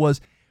call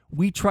was,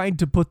 "We tried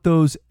to put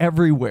those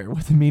everywhere,"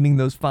 with meaning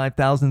those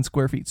 5,000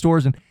 square feet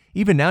stores. And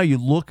even now you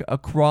look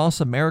across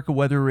America,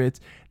 whether it's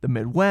the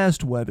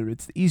Midwest, whether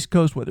it's the East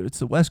Coast, whether it's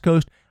the West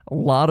Coast, a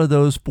lot of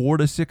those 4,000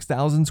 to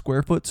 6,000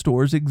 square foot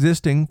stores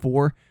existing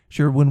for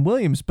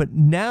Sherwin-Williams. But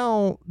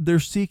now they're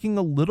seeking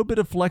a little bit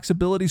of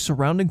flexibility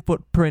surrounding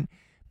footprint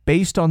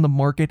based on the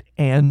market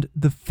and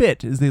the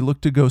fit, as they look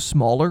to go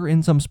smaller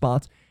in some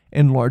spots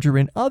and larger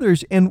in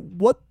others. And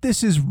what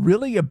this is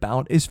really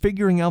about is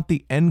figuring out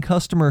the end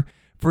customer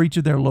for each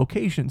of their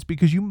locations,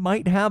 because you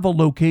might have a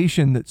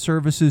location that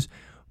services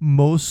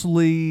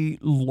mostly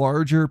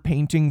larger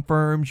painting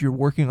firms, you're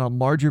working on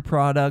larger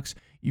products,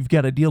 you've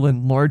got to deal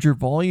in larger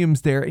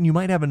volumes there, and you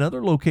might have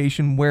another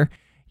location where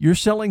you're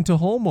selling to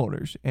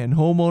homeowners, and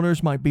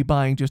homeowners might be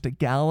buying just a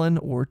gallon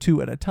or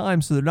two at a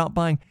time, so they're not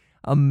buying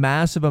a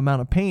massive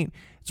amount of paint.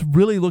 It's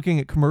really looking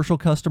at commercial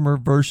customer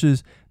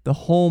versus the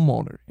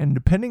homeowner, and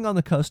depending on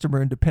the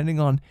customer and depending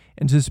on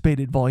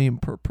anticipated volume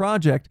per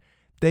project,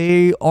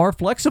 they are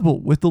flexible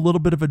with a little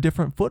bit of a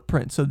different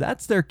footprint. So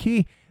that's their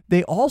key.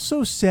 They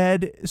also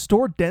said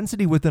store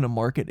density within a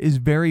market is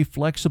very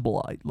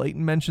flexible.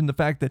 Leighton mentioned the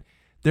fact that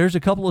there's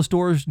a couple of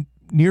stores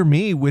near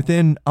me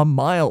within a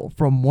mile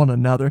from one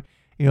another.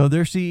 You know,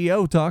 their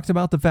CEO talked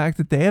about the fact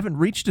that they haven't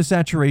reached a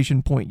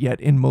saturation point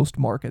yet in most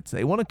markets.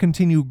 They want to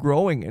continue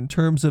growing in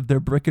terms of their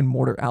brick and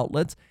mortar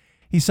outlets.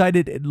 He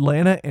cited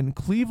Atlanta and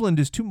Cleveland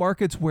as two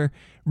markets where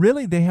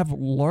really they have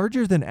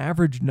larger than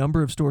average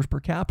number of stores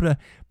per capita,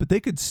 but they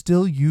could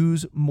still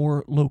use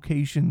more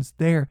locations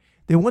there.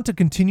 They want to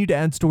continue to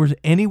add stores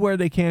anywhere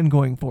they can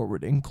going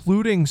forward,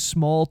 including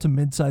small to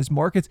mid-sized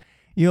markets.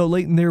 You know,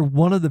 Leighton, they're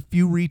one of the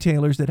few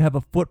retailers that have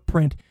a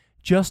footprint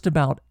just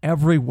about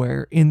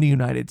everywhere in the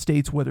United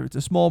States, whether it's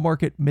a small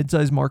market,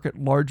 mid-sized market,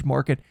 large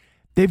market.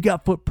 They've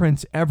got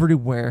footprints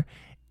everywhere.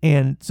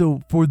 And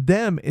so for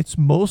them, it's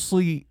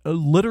mostly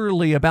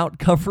literally about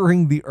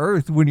covering the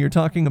earth when you're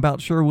talking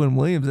about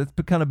Sherwin-Williams. That's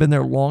kind of been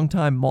their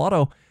longtime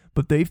motto,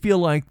 but they feel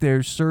like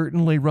there's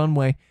certainly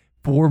runway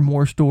for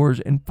more stores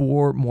and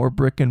for more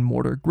brick and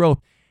mortar growth.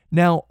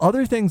 Now,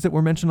 other things that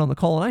were mentioned on the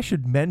call, and I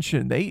should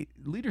mention,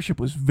 leadership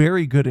was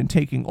very good in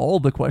taking all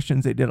the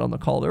questions they did on the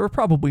call. There were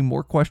probably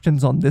more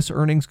questions on this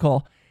earnings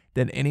call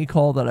than any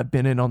call that I've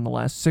been in on the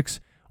last 6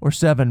 or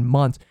 7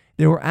 months.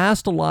 They were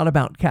asked a lot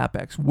about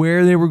CapEx,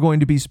 where they were going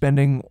to be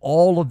spending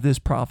all of this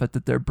profit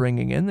that they're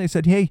bringing in. They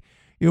said, hey,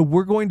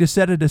 we're going to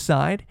set it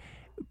aside.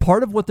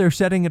 Part of what they're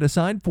setting it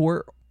aside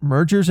for,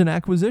 mergers and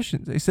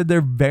acquisitions. They said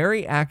they're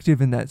very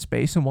active in that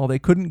space, and while they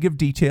couldn't give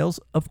details,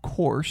 of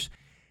course,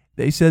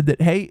 They said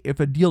that, hey, if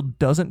a deal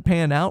doesn't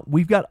pan out,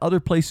 we've got other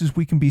places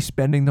we can be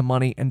spending the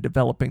money and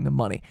developing the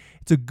money.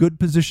 It's a good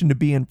position to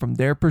be in from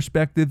their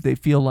perspective. They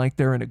feel like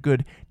they're in a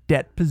good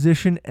debt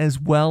position as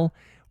well,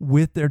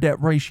 with their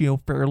debt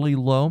ratio fairly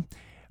low.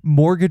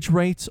 Mortgage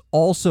rates,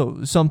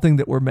 also something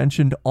that were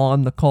mentioned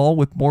on the call.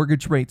 With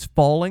mortgage rates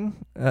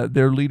falling,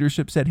 their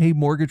leadership said, hey,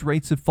 mortgage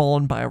rates have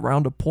fallen by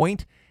around a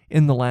point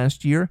in the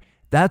last year.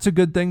 That's a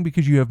good thing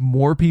because you have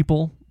more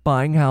people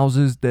buying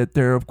houses that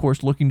they're, of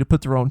course, looking to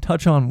put their own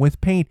touch on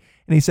with paint.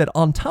 And he said,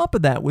 on top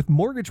of that, with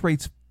mortgage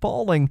rates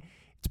falling,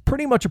 it's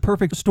pretty much a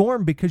perfect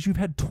storm because you've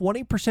had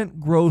 20%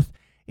 growth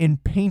in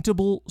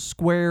paintable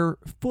square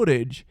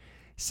footage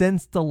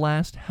since the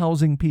last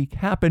housing peak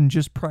happened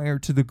just prior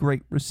to the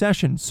Great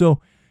Recession.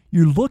 So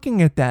you're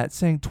looking at that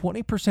saying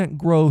 20%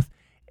 growth,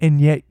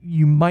 and yet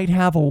you might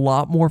have a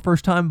lot more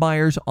first-time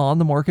buyers on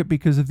the market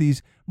because of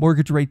these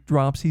mortgage rate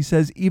drops. He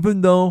says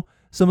even though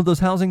some of those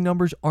housing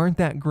numbers aren't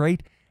that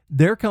great,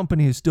 their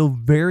company is still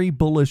very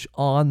bullish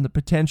on the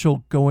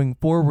potential going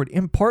forward,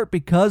 in part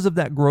because of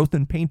that growth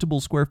in paintable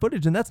square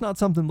footage. And that's not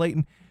something,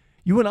 Leighton,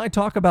 you and I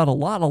talk about a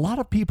lot. A lot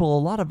of people, a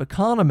lot of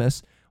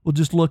economists will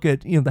just look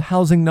at, the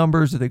housing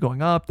numbers. Are they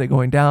going up? Are they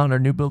going down? Are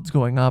new builds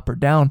going up or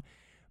down?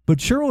 But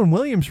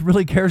Sherwin-Williams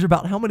really cares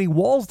about how many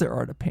walls there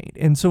are to paint.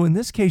 And so in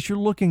this case, you're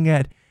looking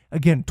at,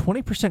 again,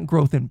 20%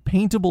 growth in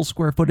paintable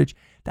square footage.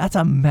 That's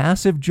a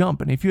massive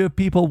jump. And if you have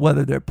people,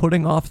 whether they're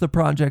putting off the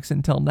projects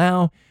until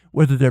now,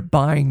 whether they're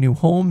buying new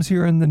homes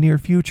here in the near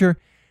future,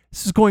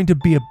 this is going to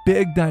be a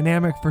big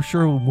dynamic for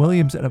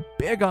Sherwin-Williams and a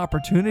big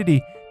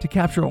opportunity to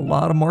capture a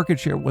lot of market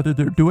share, whether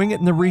they're doing it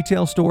in the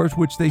retail stores,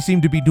 which they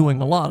seem to be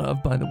doing a lot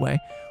of, by the way,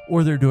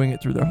 or they're doing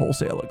it through their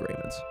wholesale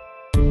agreements.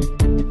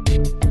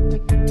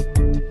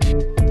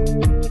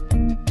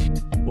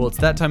 Well, it's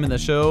that time in the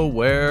show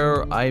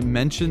where I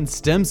mentioned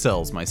stem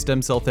cells, my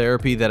stem cell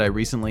therapy that I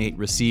recently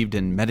received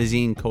in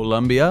Medellin,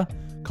 Colombia,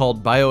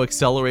 called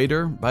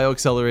BioAccelerator.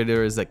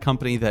 BioAccelerator is a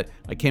company that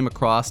I came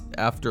across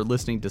after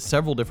listening to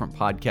several different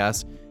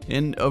podcasts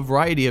in a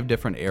variety of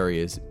different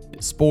areas,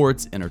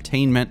 sports,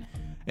 entertainment,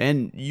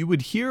 and you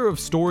would hear of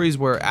stories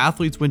where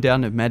athletes went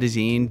down to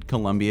Medellin,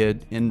 Colombia,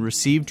 and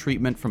received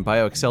treatment from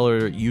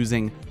BioAccelerator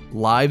using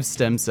live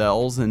stem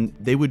cells, and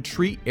they would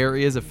treat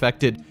areas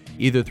affected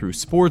either through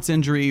sports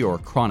injury or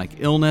chronic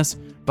illness.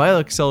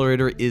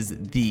 BioAccelerator is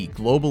the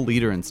global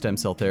leader in stem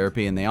cell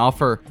therapy, and they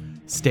offer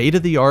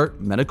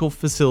state-of-the-art medical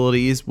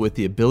facilities with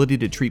the ability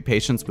to treat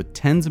patients with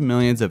tens of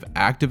millions of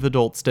active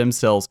adult stem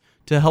cells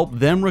to help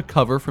them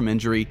recover from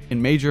injury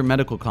and major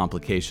medical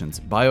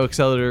complications.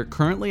 BioAccelerator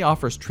currently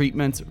offers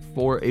treatments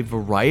for a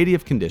variety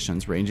of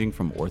conditions ranging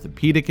from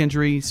orthopedic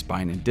injury,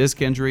 spine and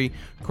disc injury,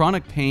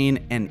 chronic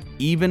pain, and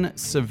even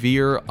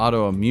severe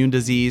autoimmune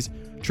disease.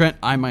 Trent,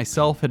 I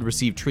myself had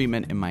received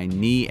treatment in my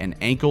knee and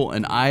ankle,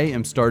 and I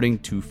am starting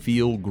to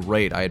feel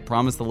great. I had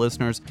promised the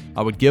listeners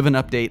I would give an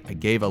update. I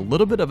gave a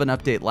little bit of an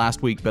update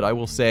last week, but I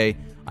will say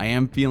I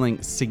am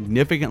feeling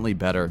significantly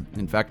better.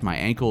 In fact, my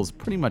ankle is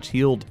pretty much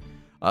healed.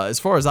 As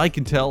far as I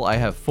can tell, I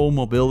have full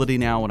mobility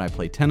now when I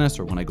play tennis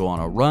or when I go on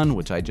a run,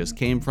 which I just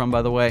came from,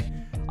 by the way.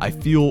 I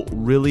feel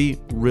really,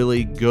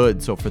 really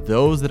good. So for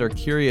those that are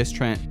curious,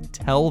 Trent,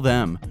 tell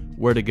them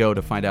where to go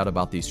to find out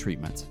about these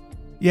treatments.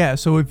 Yeah,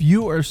 so if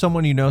you or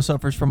someone you know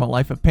suffers from a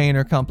life of pain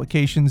or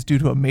complications due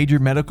to a major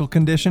medical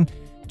condition,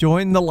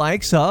 join the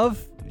likes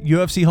of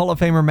UFC Hall of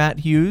Famer Matt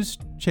Hughes,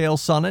 Chael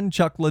Sonnen,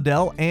 Chuck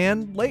Liddell,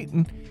 and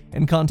Leighton,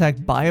 and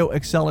contact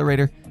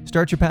BioAccelerator.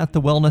 Start your path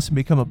to wellness and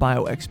become a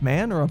BioX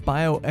man or a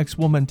BioX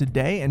woman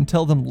today, and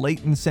tell them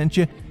Leighton sent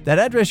you. That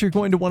address you're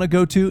going to want to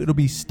go to, it'll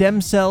be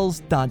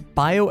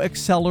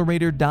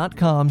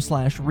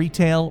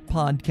stemcells.bioaccelerator.com/retail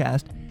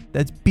podcast.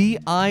 That's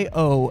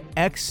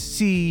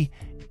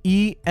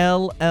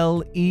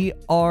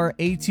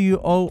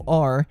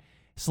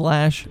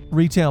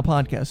BioXcelerator.com/retail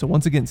podcast. So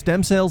once again,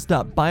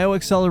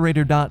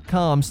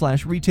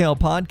 stemcells.bioaccelerator.com/retail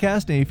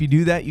podcast. And if you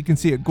do that, you can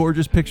see a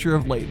gorgeous picture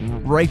of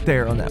Leighton right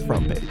there on that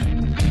front page.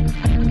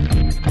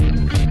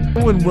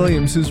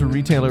 Sherwin-Williams is a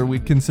retailer we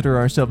consider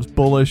ourselves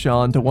bullish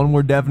on to one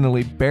we're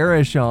definitely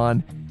bearish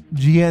on.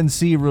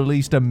 GNC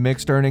released a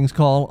mixed earnings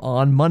call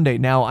on Monday.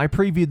 Now, I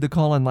previewed the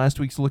call in last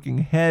week's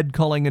Looking Ahead,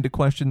 calling into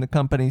question the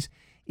company's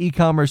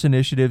e-commerce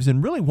initiatives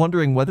and really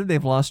wondering whether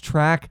they've lost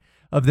track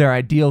of their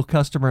ideal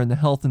customer in the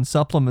health and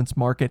supplements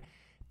market.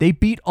 They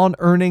beat on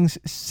earnings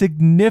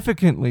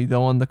significantly,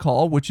 though, on the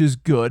call, which is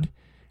good.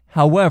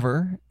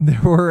 However,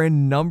 there were a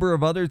number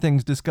of other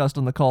things discussed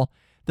on the call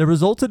that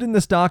resulted in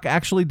the stock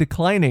actually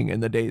declining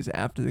in the days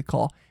after the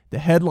call. The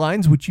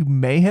headlines, which you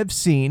may have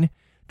seen,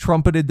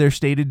 trumpeted their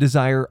stated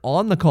desire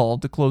on the call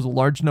to close a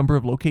large number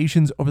of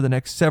locations over the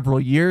next several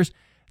years.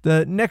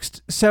 The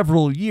next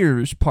several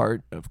years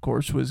part, of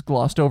course, was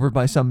glossed over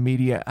by some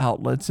media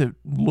outlets. It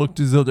looked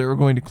as though they were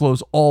going to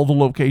close all the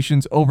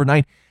locations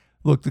overnight.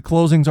 Look, the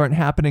closings aren't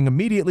happening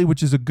immediately,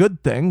 which is a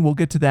good thing. We'll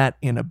get to that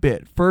in a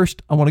bit.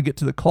 First, I want to get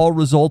to the call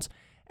results.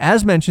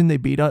 As mentioned, they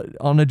beat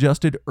on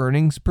adjusted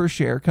earnings per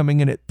share, coming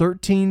in at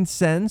 13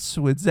 cents,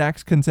 with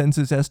Zach's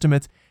consensus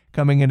estimates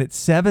coming in at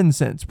 7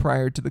 cents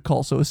prior to the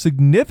call. So a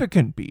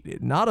significant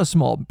beat, not a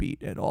small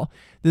beat at all.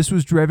 This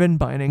was driven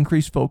by an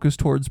increased focus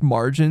towards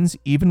margins,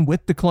 even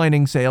with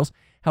declining sales.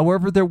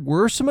 However, there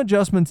were some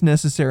adjustments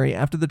necessary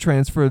after the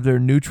transfer of their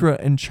Nutra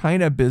and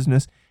China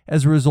business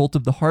as a result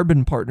of the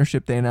Harbin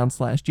partnership they announced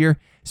last year.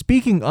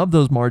 Speaking of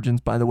those margins,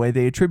 by the way,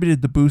 they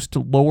attributed the boost to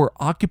lower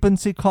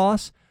occupancy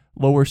costs,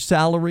 lower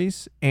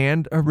salaries,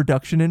 and a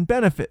reduction in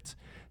benefits.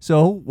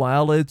 So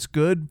while it's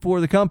good for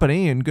the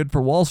company and good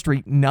for Wall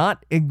Street,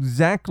 not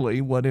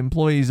exactly what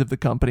employees of the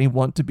company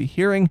want to be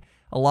hearing.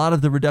 A lot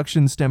of the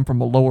reductions stem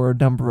from a lower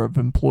number of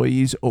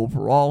employees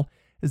overall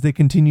as they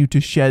continue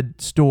to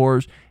shed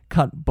stores,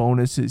 cut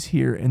bonuses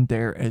here and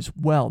there as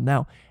well.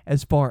 Now,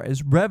 as far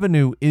as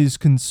revenue is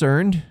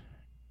concerned,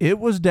 it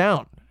was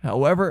down.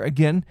 However,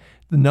 again,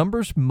 the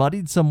numbers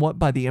muddied somewhat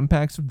by the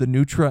impacts of the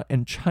Nutra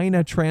and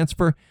China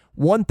transfer.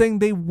 One thing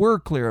they were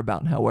clear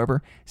about,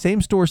 however,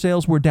 same-store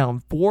sales were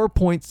down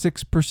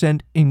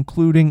 4.6%,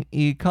 including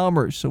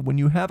e-commerce. So when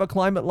you have a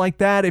climate like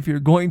that, if you're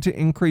going to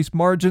increase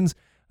margins,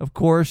 of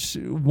course,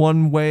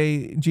 one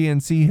way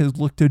GNC has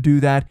looked to do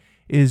that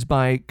is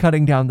by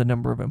cutting down the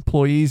number of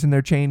employees in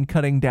their chain,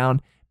 cutting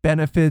down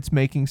benefits,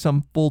 making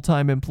some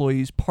full-time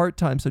employees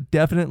part-time. So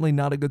definitely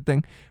not a good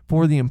thing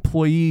for the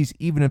employees,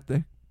 even if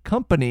the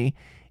company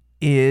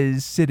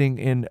is sitting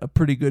in a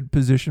pretty good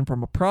position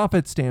from a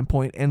profit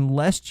standpoint,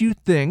 unless you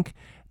think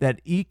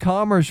that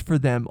e-commerce for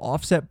them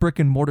offset brick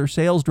and mortar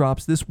sales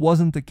drops. This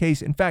wasn't the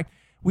case. In fact,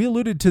 we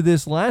alluded to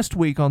this last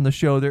week on the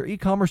show. Their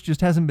e-commerce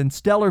just hasn't been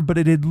stellar, but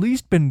it had at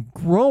least been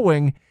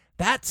growing.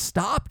 That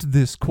stopped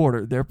this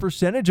quarter. Their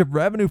percentage of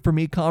revenue from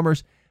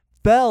e-commerce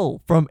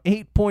fell from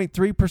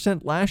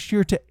 8.3% last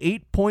year to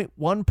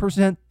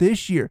 8.1%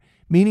 this year,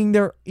 meaning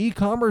their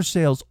e-commerce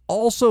sales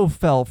also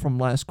fell from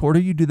last quarter.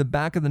 You do the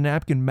back of the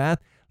napkin math,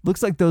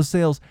 looks like those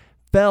sales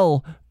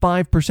fell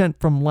 5%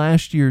 from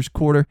last year's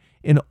quarter.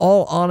 In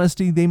all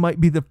honesty, they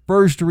might be the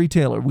first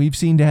retailer we've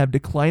seen to have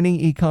declining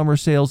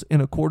e-commerce sales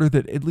in a quarter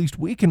that at least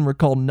we can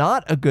recall.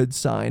 Not a good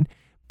sign,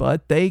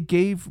 but they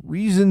gave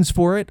reasons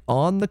for it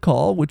on the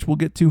call, which we'll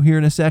get to here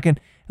in a second.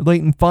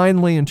 Leighton,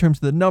 finally, in terms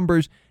of the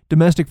numbers,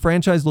 domestic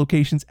franchise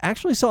locations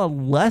actually saw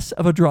less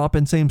of a drop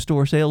in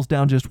same-store sales,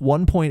 down just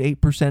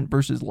 1.8%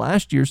 versus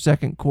last year's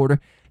second quarter,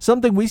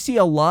 something we see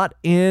a lot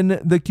in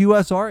the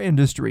QSR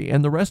industry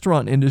and the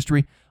restaurant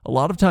industry. A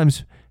lot of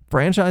times,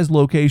 franchise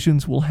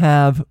locations will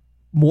have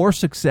more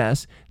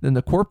success than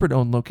the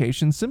corporate-owned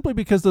locations simply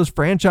because those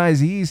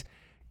franchisees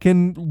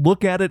can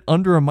look at it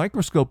under a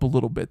microscope a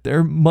little bit.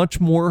 They're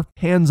much more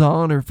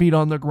hands-on or feet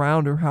on the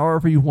ground or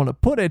however you want to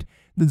put it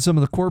than some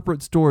of the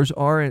corporate stores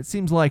are. And it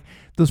seems like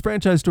those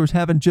franchise stores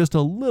having just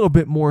a little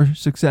bit more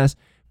success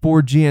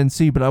for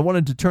GNC. But I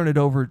wanted to turn it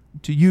over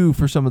to you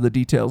for some of the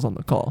details on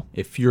the call.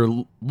 If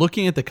you're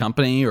looking at the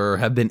company or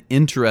have been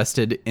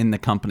interested in the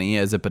company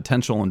as a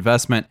potential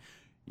investment,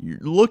 you're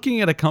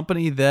looking at a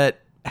company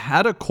that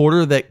had a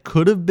quarter that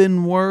could have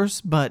been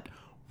worse, but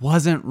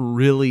wasn't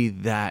really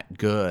that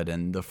good.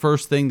 And the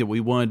first thing that we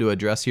wanted to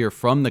address here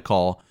from the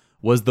call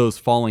was those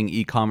falling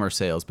e-commerce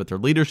sales. But their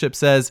leadership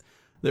says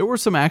there were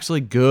some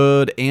actually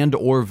good and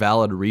or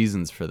valid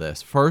reasons for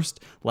this. First,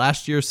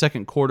 last year's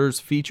second quarters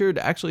featured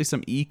actually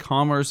some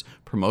e-commerce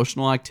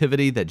promotional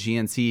activity that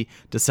GNC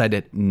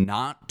decided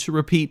not to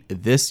repeat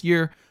this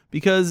year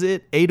because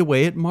it ate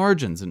away at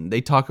margins. And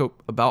they talk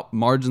about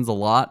margins a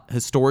lot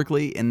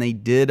historically, and they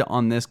did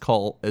on this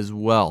call as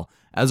well.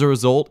 As a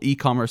result,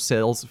 e-commerce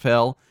sales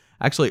fell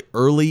actually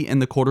early in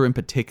the quarter in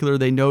particular,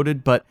 they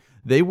noted, but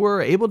they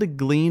were able to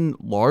glean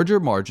larger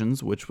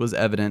margins, which was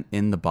evident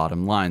in the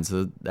bottom line.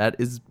 So that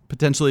is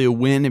potentially a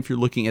win if you're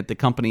looking at the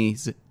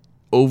company's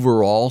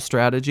overall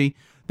strategy.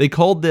 They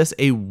called this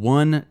a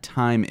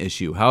one-time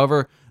issue.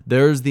 However,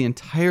 there's the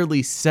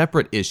entirely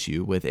separate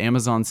issue with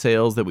Amazon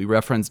sales that we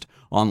referenced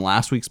on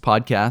last week's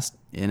podcast.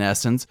 In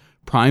essence,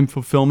 Prime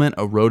fulfillment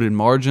eroded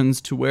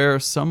margins to where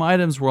some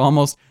items were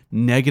almost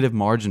negative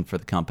margin for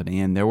the company.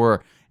 And there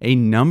were a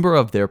number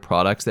of their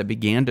products that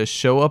began to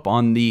show up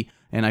on the,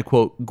 and I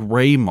quote,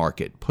 gray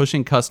market,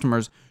 pushing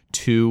customers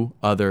to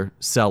other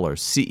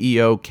sellers.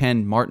 CEO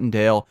Ken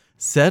Martindale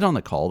said on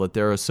the call that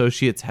their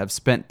associates have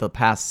spent the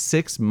past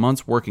 6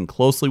 months working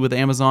closely with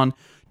Amazon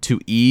to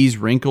ease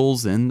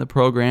wrinkles in the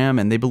program,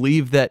 and they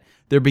believe that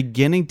they're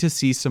beginning to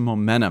see some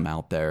momentum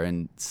out there.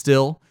 And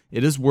still,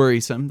 it is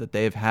worrisome that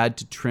they have had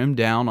to trim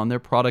down on their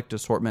product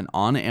assortment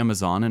on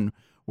Amazon, and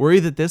worry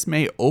that this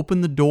may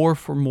open the door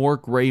for more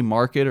gray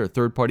market or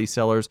third-party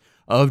sellers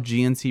of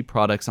GNC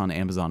products on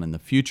Amazon in the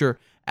future.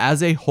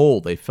 As a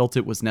whole, they felt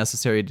it was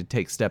necessary to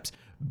take steps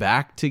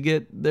back to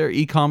get their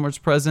e-commerce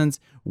presence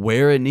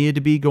where it needed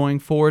to be going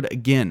forward.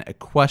 Again, a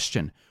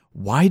question.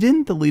 Why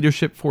didn't the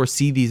leadership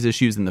foresee these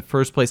issues in the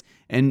first place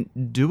and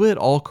do it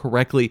all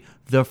correctly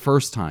the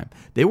first time?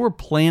 They were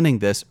planning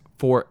this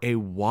for a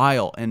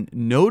while and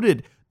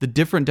noted the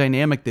different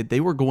dynamic that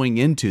they were going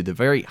into, the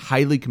very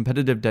highly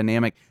competitive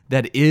dynamic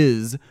that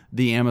is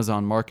the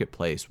Amazon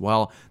marketplace.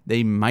 While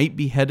they might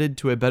be headed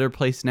to a better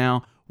place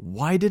now,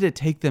 why did it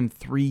take them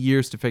 3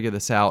 years to figure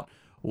this out?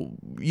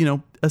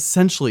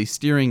 essentially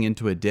steering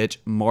into a ditch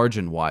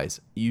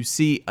margin-wise. You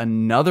see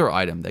another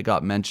item that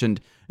got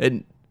mentioned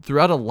and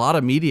throughout a lot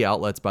of media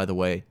outlets, by the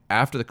way,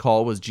 after the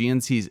call was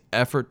GNC's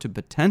effort to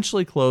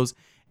potentially close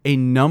a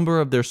number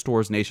of their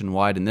stores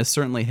nationwide, and this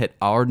certainly hit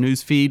our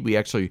news feed. We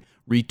actually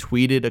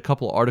retweeted a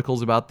couple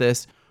articles about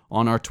this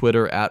on our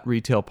Twitter at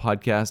Retail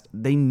Podcast.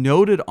 They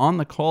noted on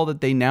the call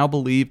that they now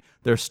believe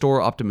their store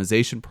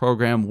optimization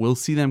program will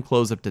see them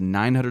close up to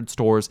 900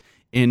 stores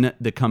in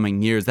the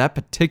coming years. That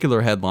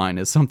particular headline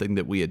is something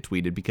that we had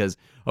tweeted because,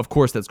 of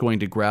course, that's going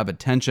to grab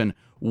attention.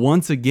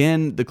 Once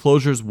again, the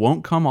closures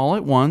won't come all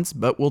at once,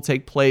 but will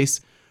take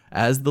place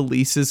as the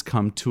leases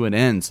come to an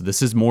end. So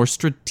this is more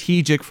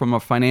strategic from a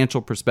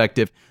financial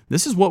perspective.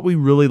 This is what we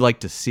really like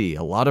to see.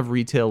 A lot of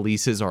retail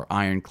leases are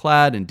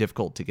ironclad and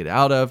difficult to get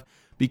out of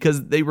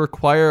because they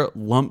require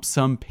lump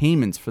sum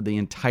payments for the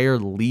entire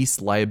lease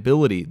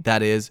liability.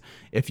 That is,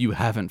 if you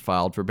haven't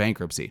filed for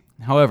bankruptcy.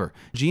 However,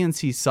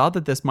 GNC saw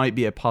that this might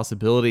be a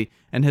possibility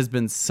and has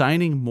been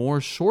signing more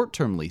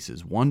short-term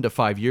leases, 1 to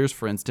 5 years,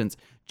 for instance,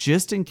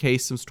 just in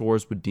case some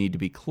stores would need to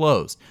be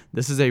closed.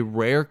 This is a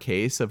rare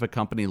case of a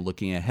company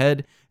looking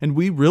ahead, and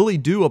we really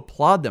do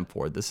applaud them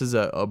for it. This is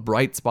a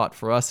bright spot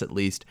for us, at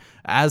least.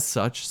 As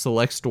such,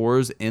 select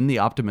stores in the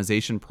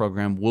optimization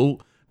program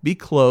will be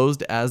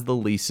closed as the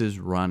leases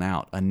run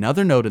out.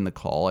 Another note in the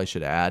call, I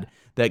should add,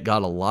 that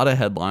got a lot of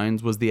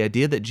headlines was the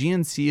idea that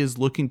GNC is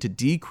looking to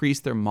decrease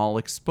their mall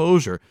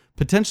exposure,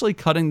 potentially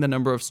cutting the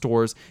number of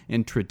stores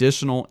in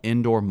traditional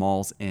indoor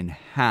malls in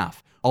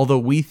half. Although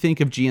we think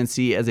of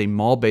GNC as a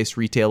mall-based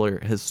retailer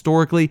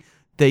historically,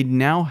 they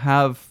now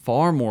have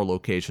far more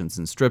locations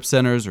in strip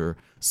centers or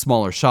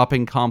smaller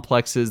shopping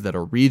complexes that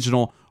are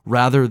regional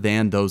rather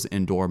than those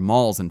indoor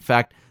malls. In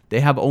fact, they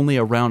have only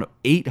around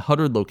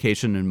 800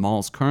 locations in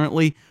malls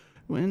currently,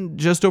 and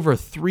just over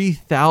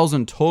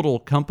 3,000 total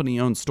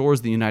company-owned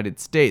stores in the United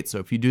States. So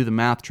if you do the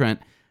math,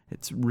 Trent,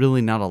 it's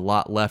really not a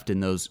lot left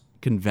in those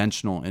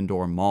conventional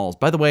indoor malls.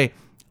 By the way,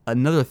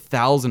 another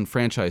 1,000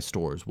 franchise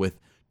stores with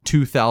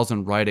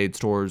 2,000 Rite Aid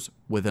stores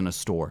within a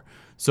store.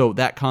 So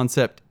that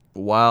concept,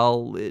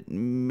 while it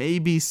may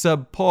be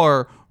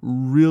subpar,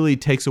 really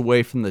takes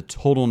away from the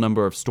total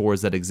number of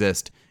stores that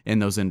exist in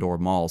those indoor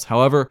malls.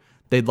 However,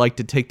 they'd like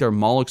to take their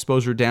mall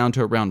exposure down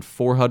to around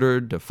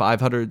 400 to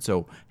 500,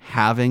 so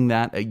having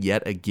that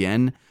yet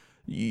again.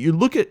 You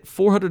look at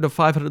 400 to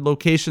 500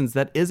 locations,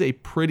 that is a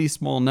pretty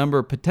small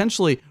number,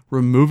 potentially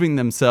removing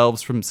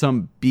themselves from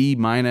some B-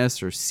 or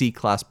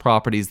C-class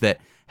properties that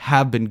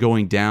have been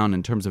going down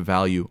in terms of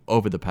value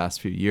over the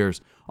past few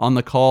years. On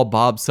the call,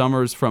 Bob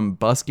Summers from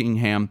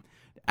Buskingham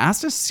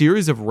asked a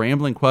series of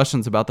rambling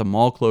questions about the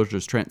mall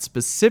closures, Trent.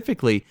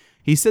 Specifically,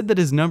 he said that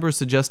his numbers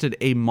suggested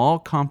a mall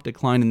comp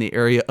decline in the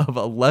area of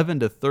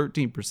 11 to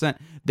 13%.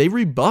 They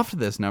rebuffed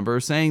this number,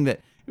 saying that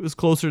it was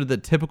closer to the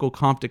typical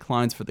comp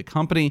declines for the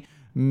company,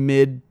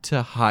 mid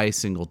to high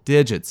single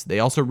digits. They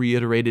also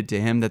reiterated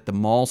to him that the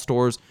mall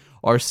stores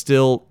are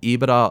still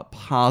EBITDA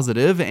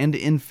positive, and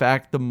in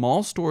fact, the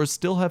mall stores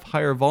still have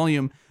higher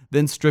volume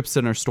than strip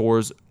center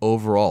stores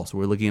overall. So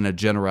we're looking at a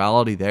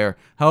generality there.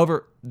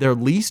 However, their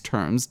lease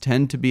terms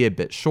tend to be a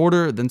bit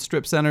shorter than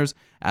strip centers.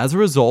 As a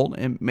result,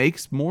 it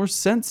makes more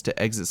sense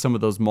to exit some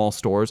of those mall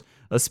stores,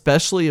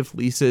 especially if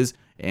leases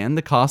and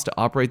the cost to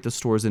operate the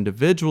stores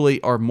individually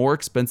are more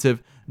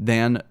expensive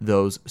than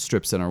those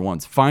strip center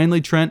ones. Finally,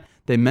 Trent,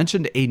 they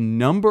mentioned a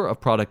number of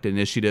product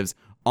initiatives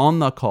on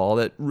the call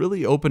that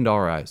really opened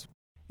our eyes.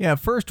 Yeah,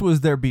 first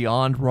was their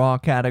Beyond Raw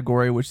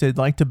category, which they'd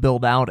like to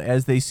build out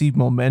as they see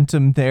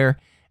momentum there.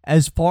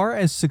 As far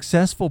as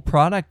successful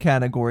product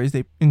categories,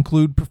 they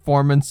include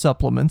performance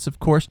supplements, of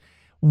course.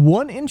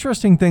 One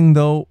interesting thing,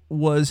 though,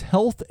 was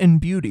health and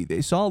beauty.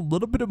 They saw a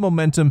little bit of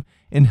momentum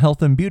in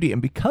health and beauty,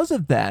 and because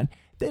of that,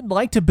 they'd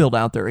like to build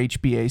out their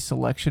HBA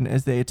selection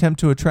as they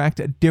attempt to attract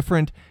a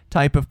different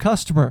type of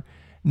customer,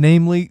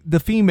 namely the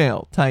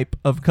female type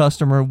of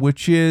customer,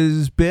 which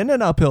has been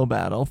an uphill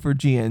battle for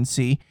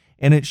GNC.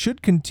 And it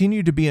should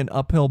continue to be an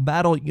uphill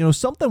battle. You know,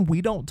 something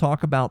we don't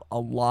talk about a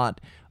lot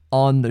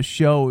on the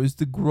show is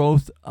the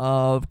growth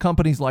of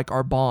companies like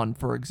Arbonne,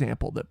 for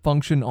example, that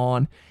function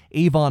on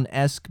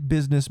Avon-esque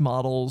business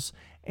models.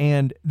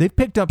 And they've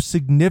picked up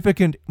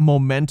significant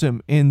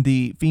momentum in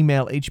the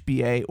female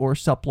HBA or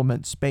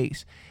supplement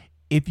space.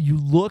 If you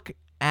look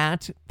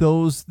at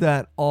those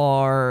that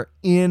are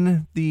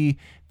in the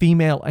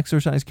female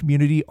exercise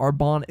community,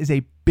 Arbonne is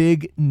a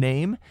big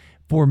name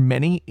for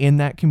many in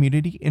that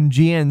community. In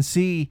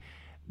GNC,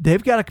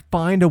 they've got to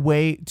find a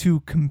way to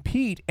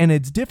compete, and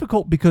it's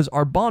difficult because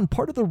Arbonne,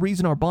 part of the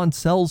reason Arbonne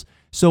sells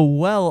so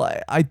well,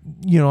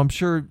 I'm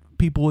sure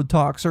people would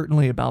talk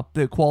certainly about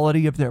the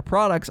quality of their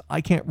products.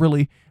 I can't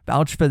really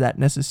vouch for that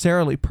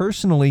necessarily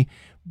personally,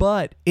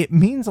 but it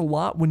means a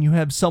lot when you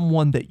have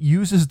someone that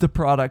uses the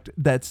product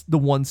that's the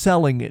one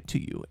selling it to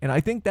you. And I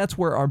think that's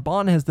where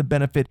Arbonne has the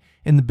benefit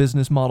in the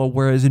business model,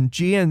 whereas in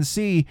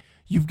GNC,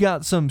 you've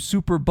got some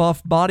super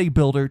buff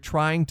bodybuilder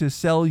trying to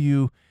sell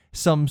you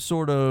some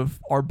sort of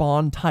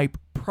Arbonne type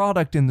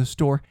product in the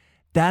store.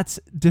 That's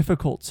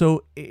difficult.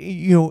 So,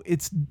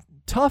 it's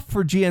tough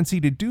for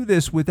GNC to do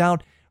this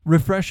without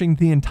refreshing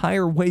the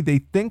entire way they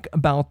think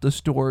about the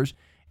stores.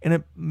 And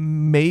it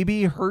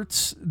maybe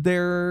hurts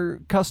their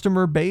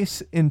customer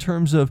base in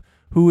terms of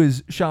who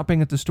is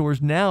shopping at the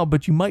stores now,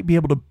 but you might be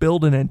able to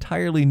build an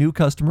entirely new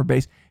customer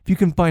base if you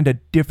can find a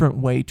different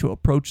way to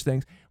approach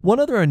things. One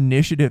other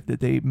initiative that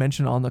they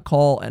mentioned on the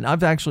call, and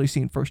I've actually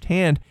seen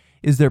firsthand,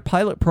 is their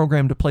pilot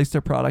program to place their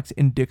products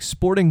in Dick's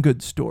Sporting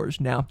Goods stores.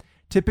 Now,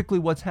 typically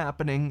what's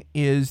happening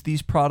is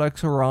these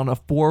products are on a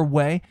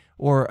four-way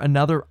or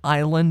another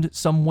island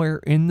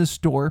somewhere in the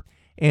store,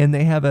 and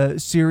they have a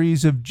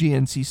series of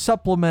GNC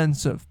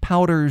supplements, of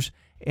powders,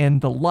 and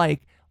the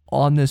like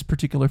on this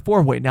particular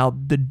four-way. Now,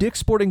 the Dick's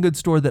Sporting Goods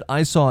store that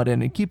I saw it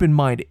in, and keep in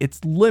mind,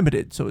 it's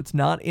limited, so it's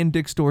not in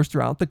Dick's stores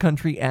throughout the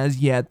country as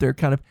yet. They're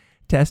kind of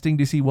testing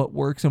to see what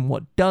works and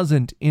what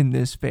doesn't in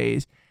this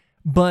phase.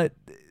 But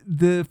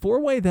the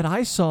four-way that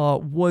I saw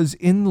was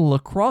in the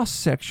lacrosse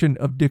section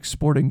of Dick's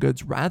Sporting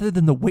Goods rather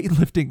than the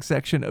weightlifting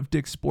section of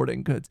Dick's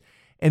Sporting Goods.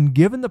 And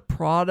given the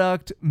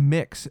product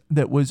mix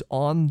that was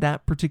on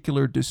that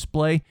particular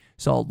display,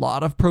 saw a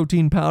lot of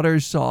protein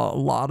powders, saw a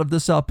lot of the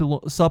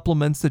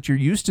supplements that you're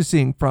used to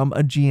seeing from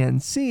a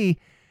GNC,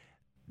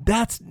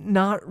 that's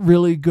not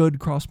really good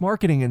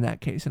cross-marketing in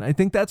that case. And I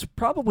think that's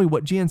probably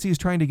what GNC is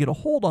trying to get a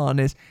hold on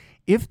is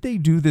if they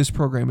do this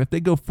program, if they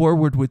go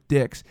forward with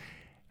Dick's,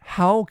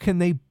 how can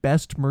they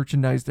best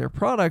merchandise their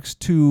products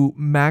to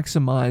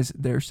maximize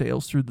their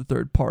sales through the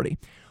third party?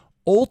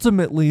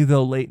 Ultimately,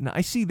 though, Leighton,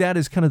 I see that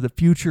as kind of the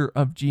future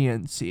of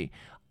GNC.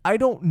 I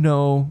don't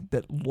know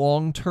that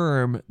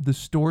long-term the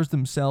stores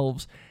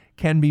themselves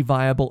can be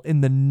viable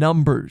in the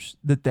numbers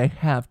that they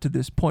have to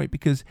this point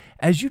because,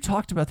 as you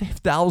talked about, they have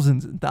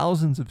thousands and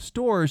thousands of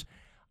stores.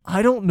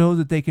 I don't know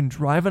that they can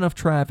drive enough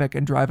traffic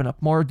and drive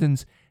enough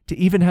margins to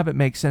even have it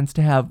make sense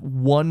to have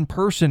one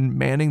person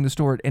manning the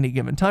store at any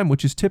given time,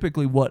 which is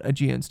typically what a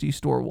GNC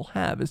store will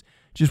have, is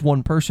just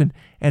one person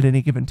at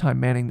any given time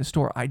manning the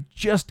store. I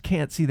just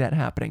can't see that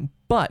happening.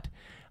 But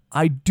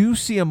I do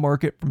see a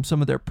market from some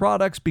of their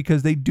products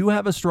because they do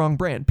have a strong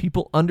brand.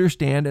 People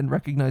understand and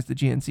recognize the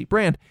GNC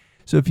brand.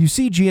 So if you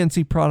see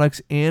GNC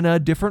products in a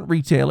different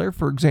retailer,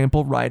 for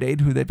example, Rite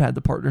Aid, who they've had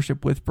the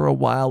partnership with for a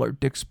while, or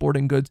Dick's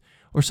Sporting Goods,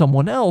 or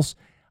someone else,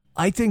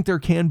 I think there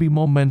can be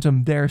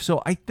momentum there.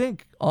 So I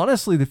think,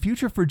 honestly, the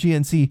future for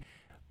GNC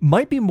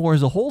might be more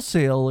as a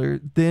wholesaler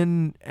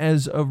than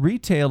as a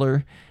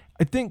retailer.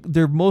 I think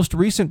their most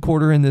recent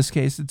quarter in this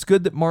case, it's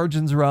good that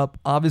margins are up.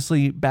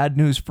 Obviously, bad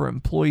news for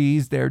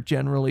employees there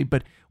generally.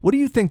 But what do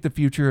you think the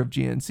future of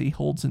GNC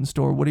holds in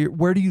store?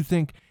 Where do you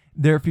think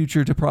their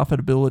future to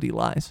profitability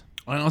lies?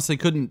 I honestly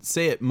couldn't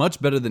say it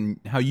much better than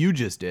how you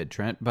just did,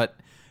 Trent. But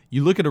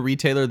you look at a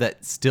retailer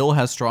that still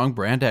has strong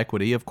brand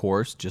equity, of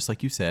course, just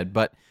like you said,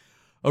 but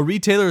a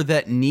retailer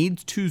that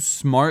needs to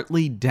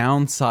smartly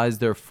downsize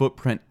their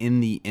footprint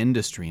in the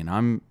industry. And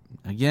I'm,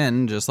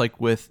 again, just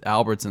like with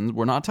Albertsons,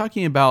 we're not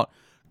talking about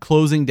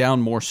closing down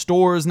more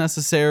stores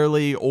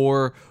necessarily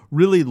or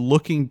really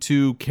looking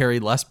to carry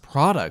less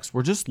products.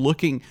 We're just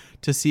looking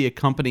to see a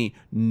company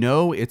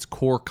know its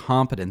core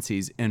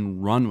competencies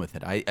and run with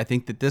it. I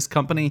think that this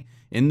company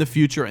in the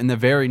future, in the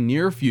very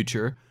near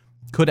future,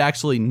 could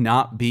actually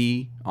not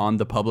be on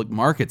the public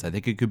markets. I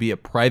think it could be a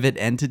private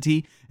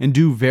entity and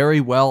do very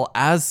well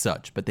as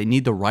such, but they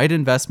need the right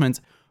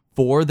investments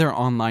for their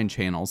online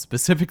channels,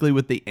 specifically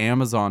with the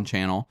Amazon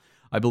channel.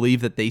 I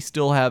believe that they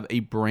still have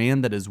a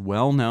brand that is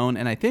well known.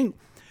 And I think,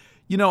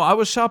 I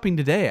was shopping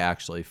today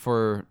actually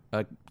for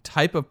a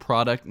type of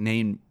product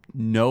named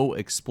No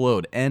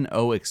Explode,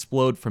 N-O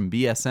Explode from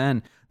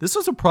BSN. This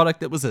was a product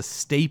that was a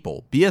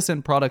staple.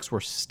 BSN products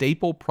were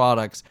staple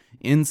products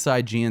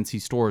inside GNC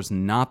stores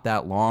not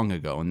that long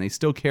ago, and they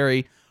still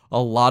carry a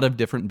lot of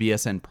different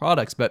BSN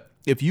products. But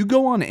if you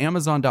go on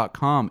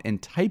Amazon.com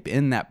and type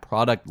in that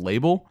product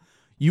label,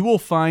 you will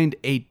find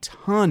a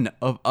ton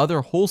of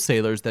other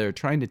wholesalers that are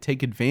trying to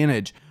take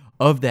advantage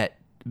of that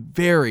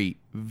very,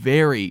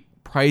 very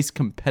price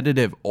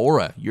competitive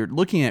aura. You're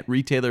looking at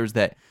retailers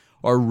that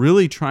are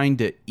really trying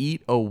to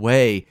eat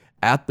away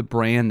at the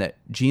brand that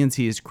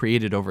GNC has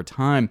created over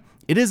time.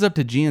 It is up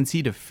to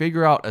GNC to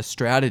figure out a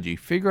strategy,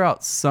 figure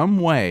out some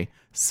way,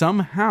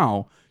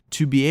 somehow,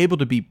 to be able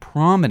to be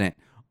prominent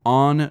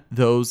on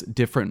those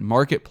different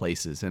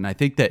marketplaces. And I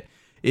think that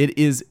it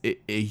is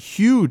a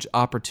huge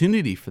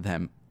opportunity for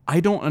them. I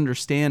don't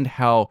understand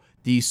how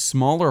these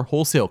smaller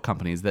wholesale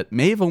companies that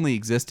may have only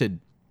existed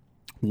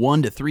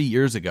 1 to 3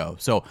 years ago,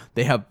 so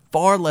they have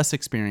far less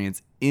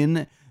experience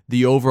in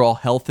the overall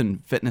health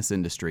and fitness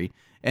industry,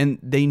 and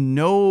they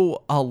know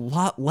a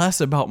lot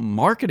less about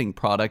marketing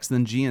products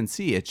than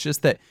GNC. It's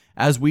just that,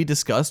 as we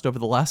discussed over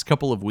the last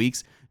couple of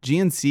weeks,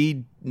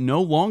 GNC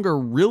no longer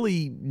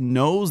really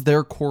knows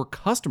their core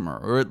customer,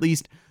 or at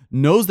least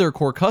knows their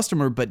core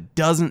customer, but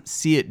doesn't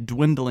see it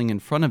dwindling in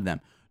front of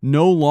them.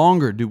 No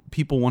longer do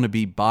people want to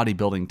be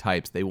bodybuilding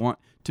types. They want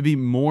to be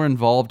more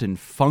involved in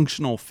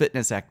functional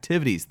fitness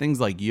activities, things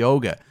like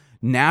yoga,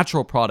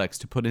 natural products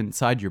to put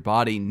inside your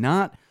body,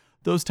 not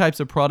those types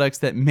of products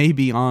that may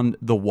be on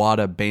the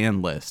WADA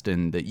ban list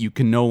and that you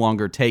can no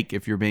longer take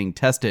if you're being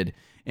tested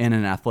in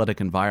an athletic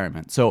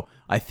environment. So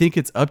I think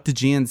it's up to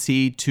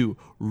GNC to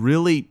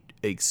really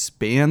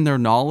expand their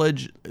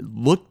knowledge,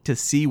 look to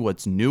see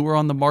what's newer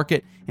on the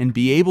market, and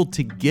be able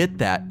to get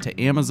that to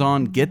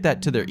Amazon, get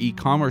that to their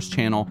e-commerce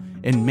channel,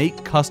 and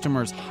make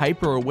customers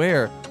hyper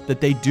aware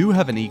that they do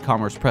have an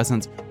e-commerce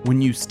presence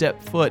when you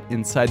step foot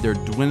inside their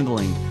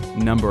dwindling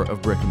number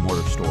of brick and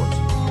mortar stores.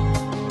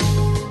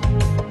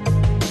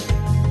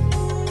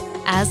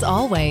 As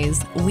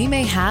always, we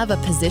may have a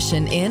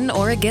position in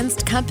or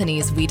against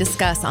companies we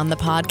discuss on the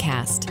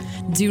podcast.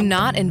 Do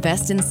not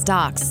invest in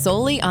stocks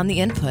solely on the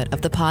input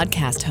of the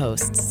podcast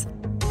hosts.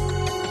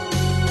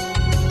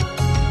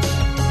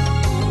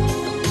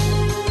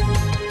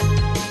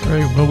 All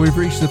right, well, we've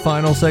reached the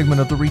final segment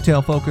of the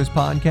Retail Focus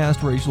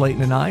podcast where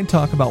Leighton and I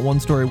talk about one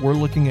story we're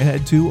looking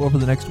ahead to over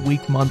the next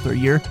week, month, or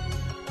year.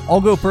 I'll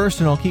go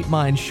first, and I'll keep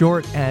mine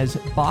short, as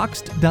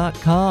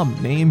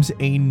Boxed.com names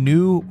a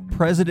new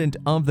president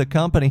of the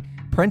company.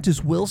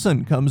 Prentice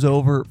Wilson comes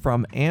over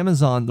from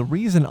Amazon. The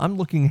reason I'm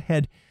looking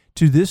ahead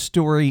to this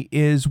story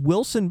is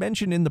Wilson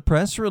mentioned in the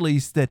press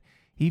release that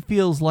he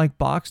feels like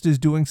Boxed is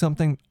doing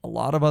something a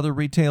lot of other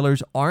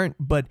retailers aren't,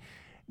 but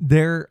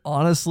they're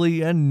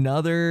honestly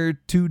another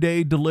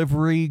two-day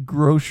delivery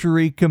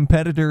grocery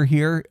competitor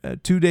here. A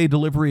two-day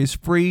delivery is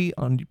free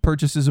on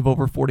purchases of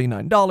over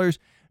 $49.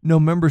 No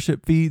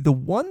membership fee. The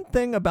one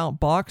thing about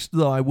Boxed,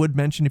 though, I would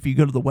mention, if you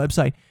go to the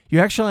website, you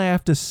actually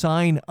have to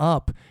sign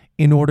up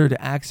in order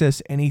to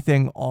access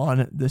anything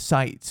on the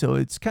site. So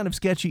it's kind of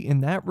sketchy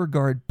in that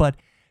regard. But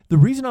the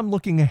reason I'm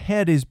looking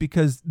ahead is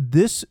because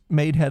this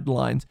made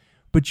headlines,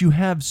 but you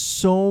have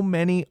so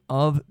many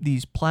of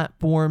these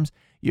platforms.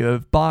 You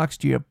have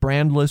Boxed, you have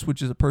Brandless,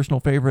 which is a personal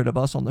favorite of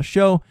us on the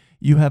show.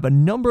 You have a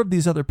number of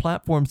these other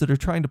platforms that are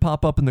trying to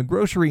pop up in the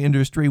grocery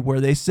industry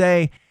where they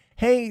say,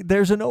 hey,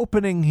 there's an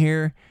opening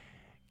here.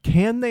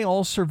 Can they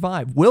all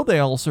survive? Will they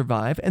all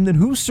survive? And then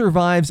who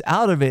survives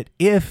out of it,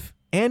 if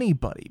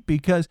anybody?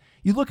 Because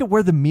you look at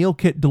where the meal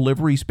kit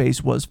delivery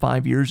space was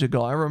 5 years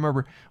ago. I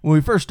remember when we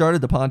first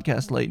started the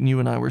podcast, Leighton, you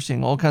and I were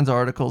seeing all kinds of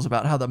articles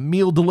about how the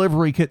meal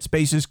delivery kit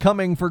space is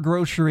coming for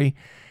grocery.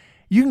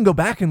 You can go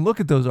back and look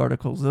at those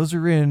articles. Those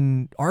are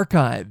in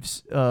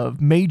archives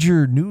of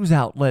major news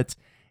outlets.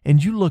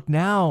 And you look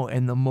now,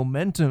 and the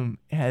momentum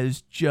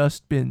has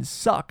just been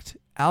sucked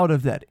out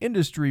of that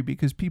industry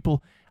because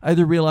people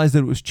either realized that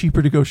it was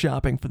cheaper to go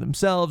shopping for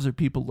themselves, or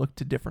people looked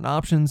to different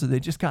options, or they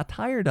just got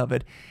tired of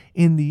it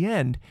in the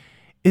end.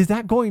 Is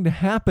that going to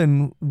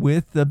happen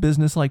with a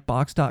business like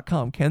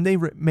Box.com? Can they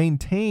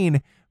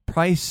maintain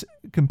price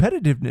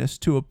competitiveness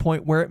to a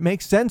point where it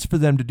makes sense for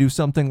them to do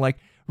something like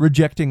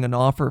rejecting an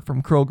offer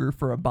from Kroger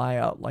for a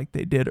buyout like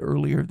they did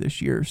earlier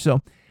this year?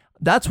 So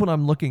that's what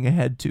I'm looking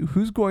ahead to.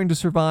 Who's going to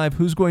survive?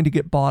 Who's going to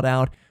get bought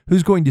out?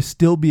 Who's going to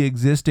still be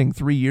existing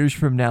 3 years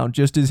from now,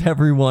 just as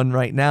everyone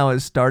right now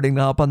is starting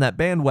to hop on that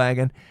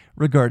bandwagon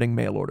regarding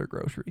mail order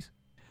groceries?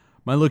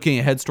 My looking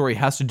ahead story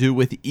has to do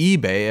with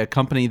eBay, a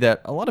company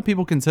that a lot of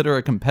people consider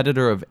a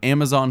competitor of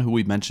Amazon, who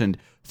we mentioned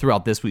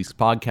throughout this week's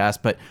podcast.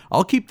 But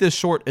I'll keep this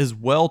short as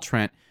well,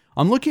 Trent.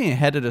 I'm looking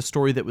ahead at a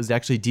story that was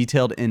actually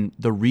detailed in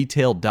the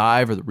Retail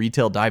Dive, or the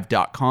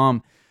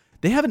retaildive.com.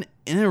 They have an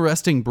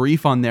interesting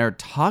brief on there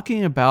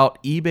talking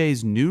about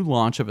eBay's new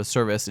launch of a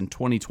service in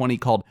 2020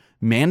 called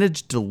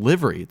Managed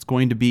Delivery. It's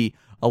going to be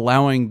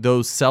allowing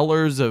those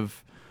sellers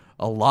of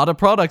a lot of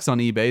products on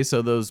eBay,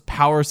 so those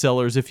power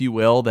sellers, if you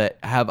will, that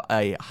have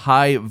a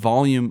high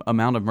volume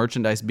amount of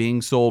merchandise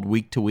being sold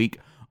week to week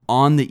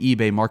on the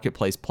eBay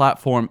marketplace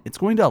platform. It's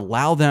going to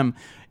allow them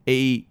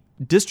a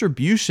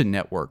distribution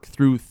network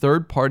through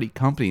third-party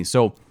companies.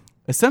 So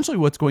essentially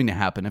what's going to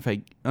happen, if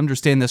I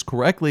understand this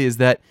correctly, is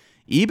that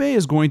eBay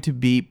is going to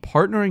be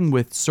partnering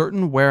with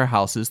certain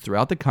warehouses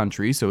throughout the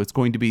country, so it's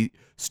going to be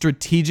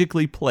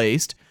strategically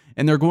placed,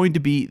 and they're going to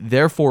be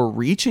therefore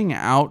reaching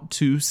out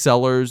to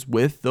sellers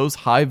with those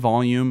high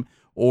volume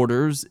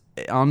orders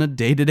on a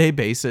day-to-day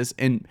basis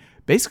and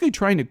basically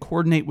trying to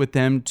coordinate with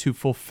them to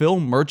fulfill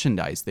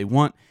merchandise. They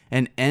want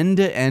an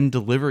end-to-end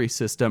delivery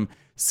system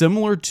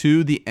similar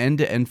to the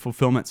end-to-end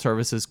fulfillment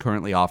services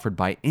currently offered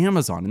by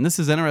Amazon. And this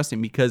is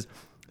interesting because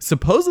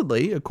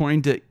supposedly,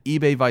 according to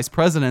eBay vice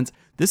presidents,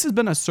 this has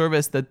been a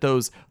service that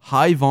those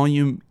high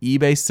volume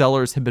eBay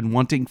sellers have been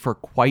wanting for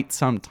quite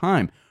some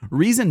time.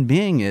 Reason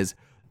being is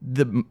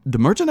the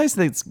merchandise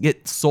that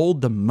gets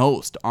sold the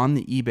most on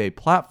the eBay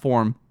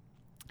platform,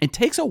 it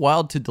takes a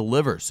while to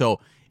deliver.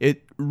 So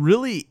it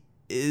really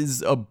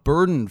is a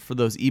burden for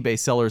those eBay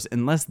sellers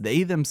unless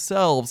they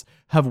themselves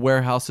have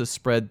warehouses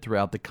spread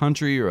throughout the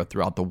country or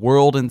throughout the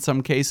world in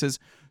some cases.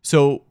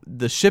 So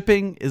the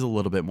shipping is a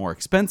little bit more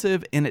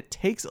expensive and it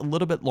takes a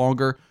little bit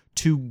longer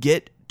to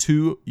get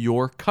to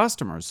your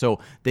customers. So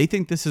they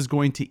think this is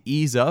going to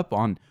ease up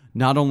on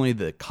not only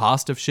the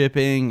cost of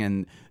shipping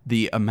and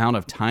the amount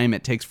of time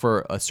it takes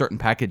for a certain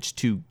package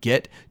to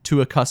get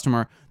to a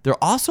customer,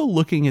 they're also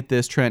looking at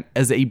this, Trent,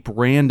 as a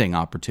branding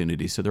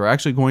opportunity. So they're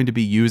actually going to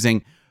be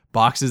using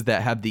boxes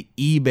that have the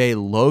eBay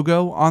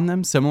logo on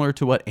them, similar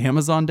to what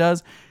Amazon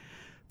does.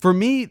 For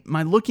me,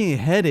 my looking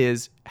ahead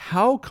is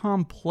how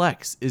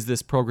complex is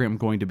this program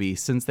going to be,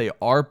 since they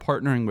are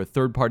partnering with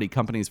third-party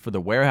companies for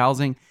the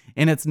warehousing,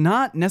 and it's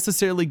not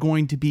necessarily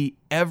going to be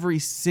every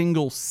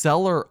single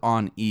seller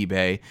on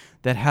eBay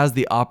that has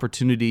the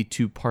opportunity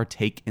to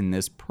partake in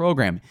this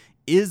program.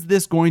 Is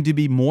this going to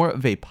be more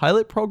of a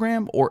pilot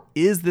program, or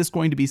is this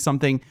going to be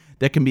something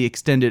that can be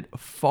extended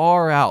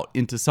far out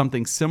into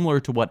something similar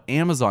to what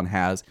Amazon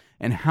has?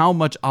 And how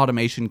much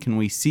automation can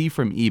we see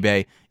from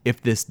eBay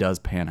if this does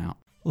pan out?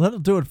 Well, that'll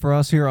do it for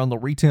us here on the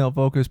Retail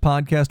Focus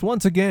podcast.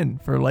 Once again,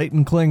 for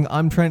Leighton Kling,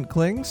 I'm Trent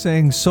Kling,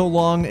 saying so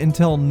long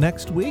until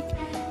next week.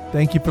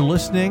 Thank you for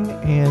listening,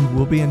 and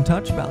we'll be in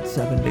touch about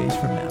 7 days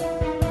from now.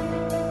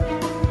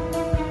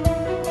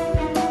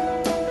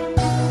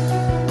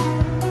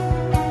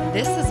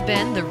 This has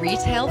been the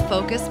Retail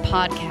Focus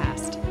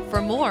Podcast.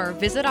 For more,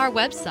 visit our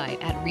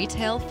website at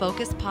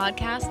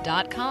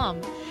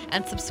retailfocuspodcast.com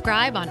and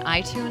subscribe on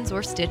iTunes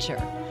or Stitcher.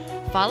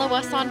 Follow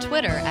us on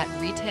Twitter at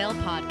Retail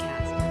Podcast.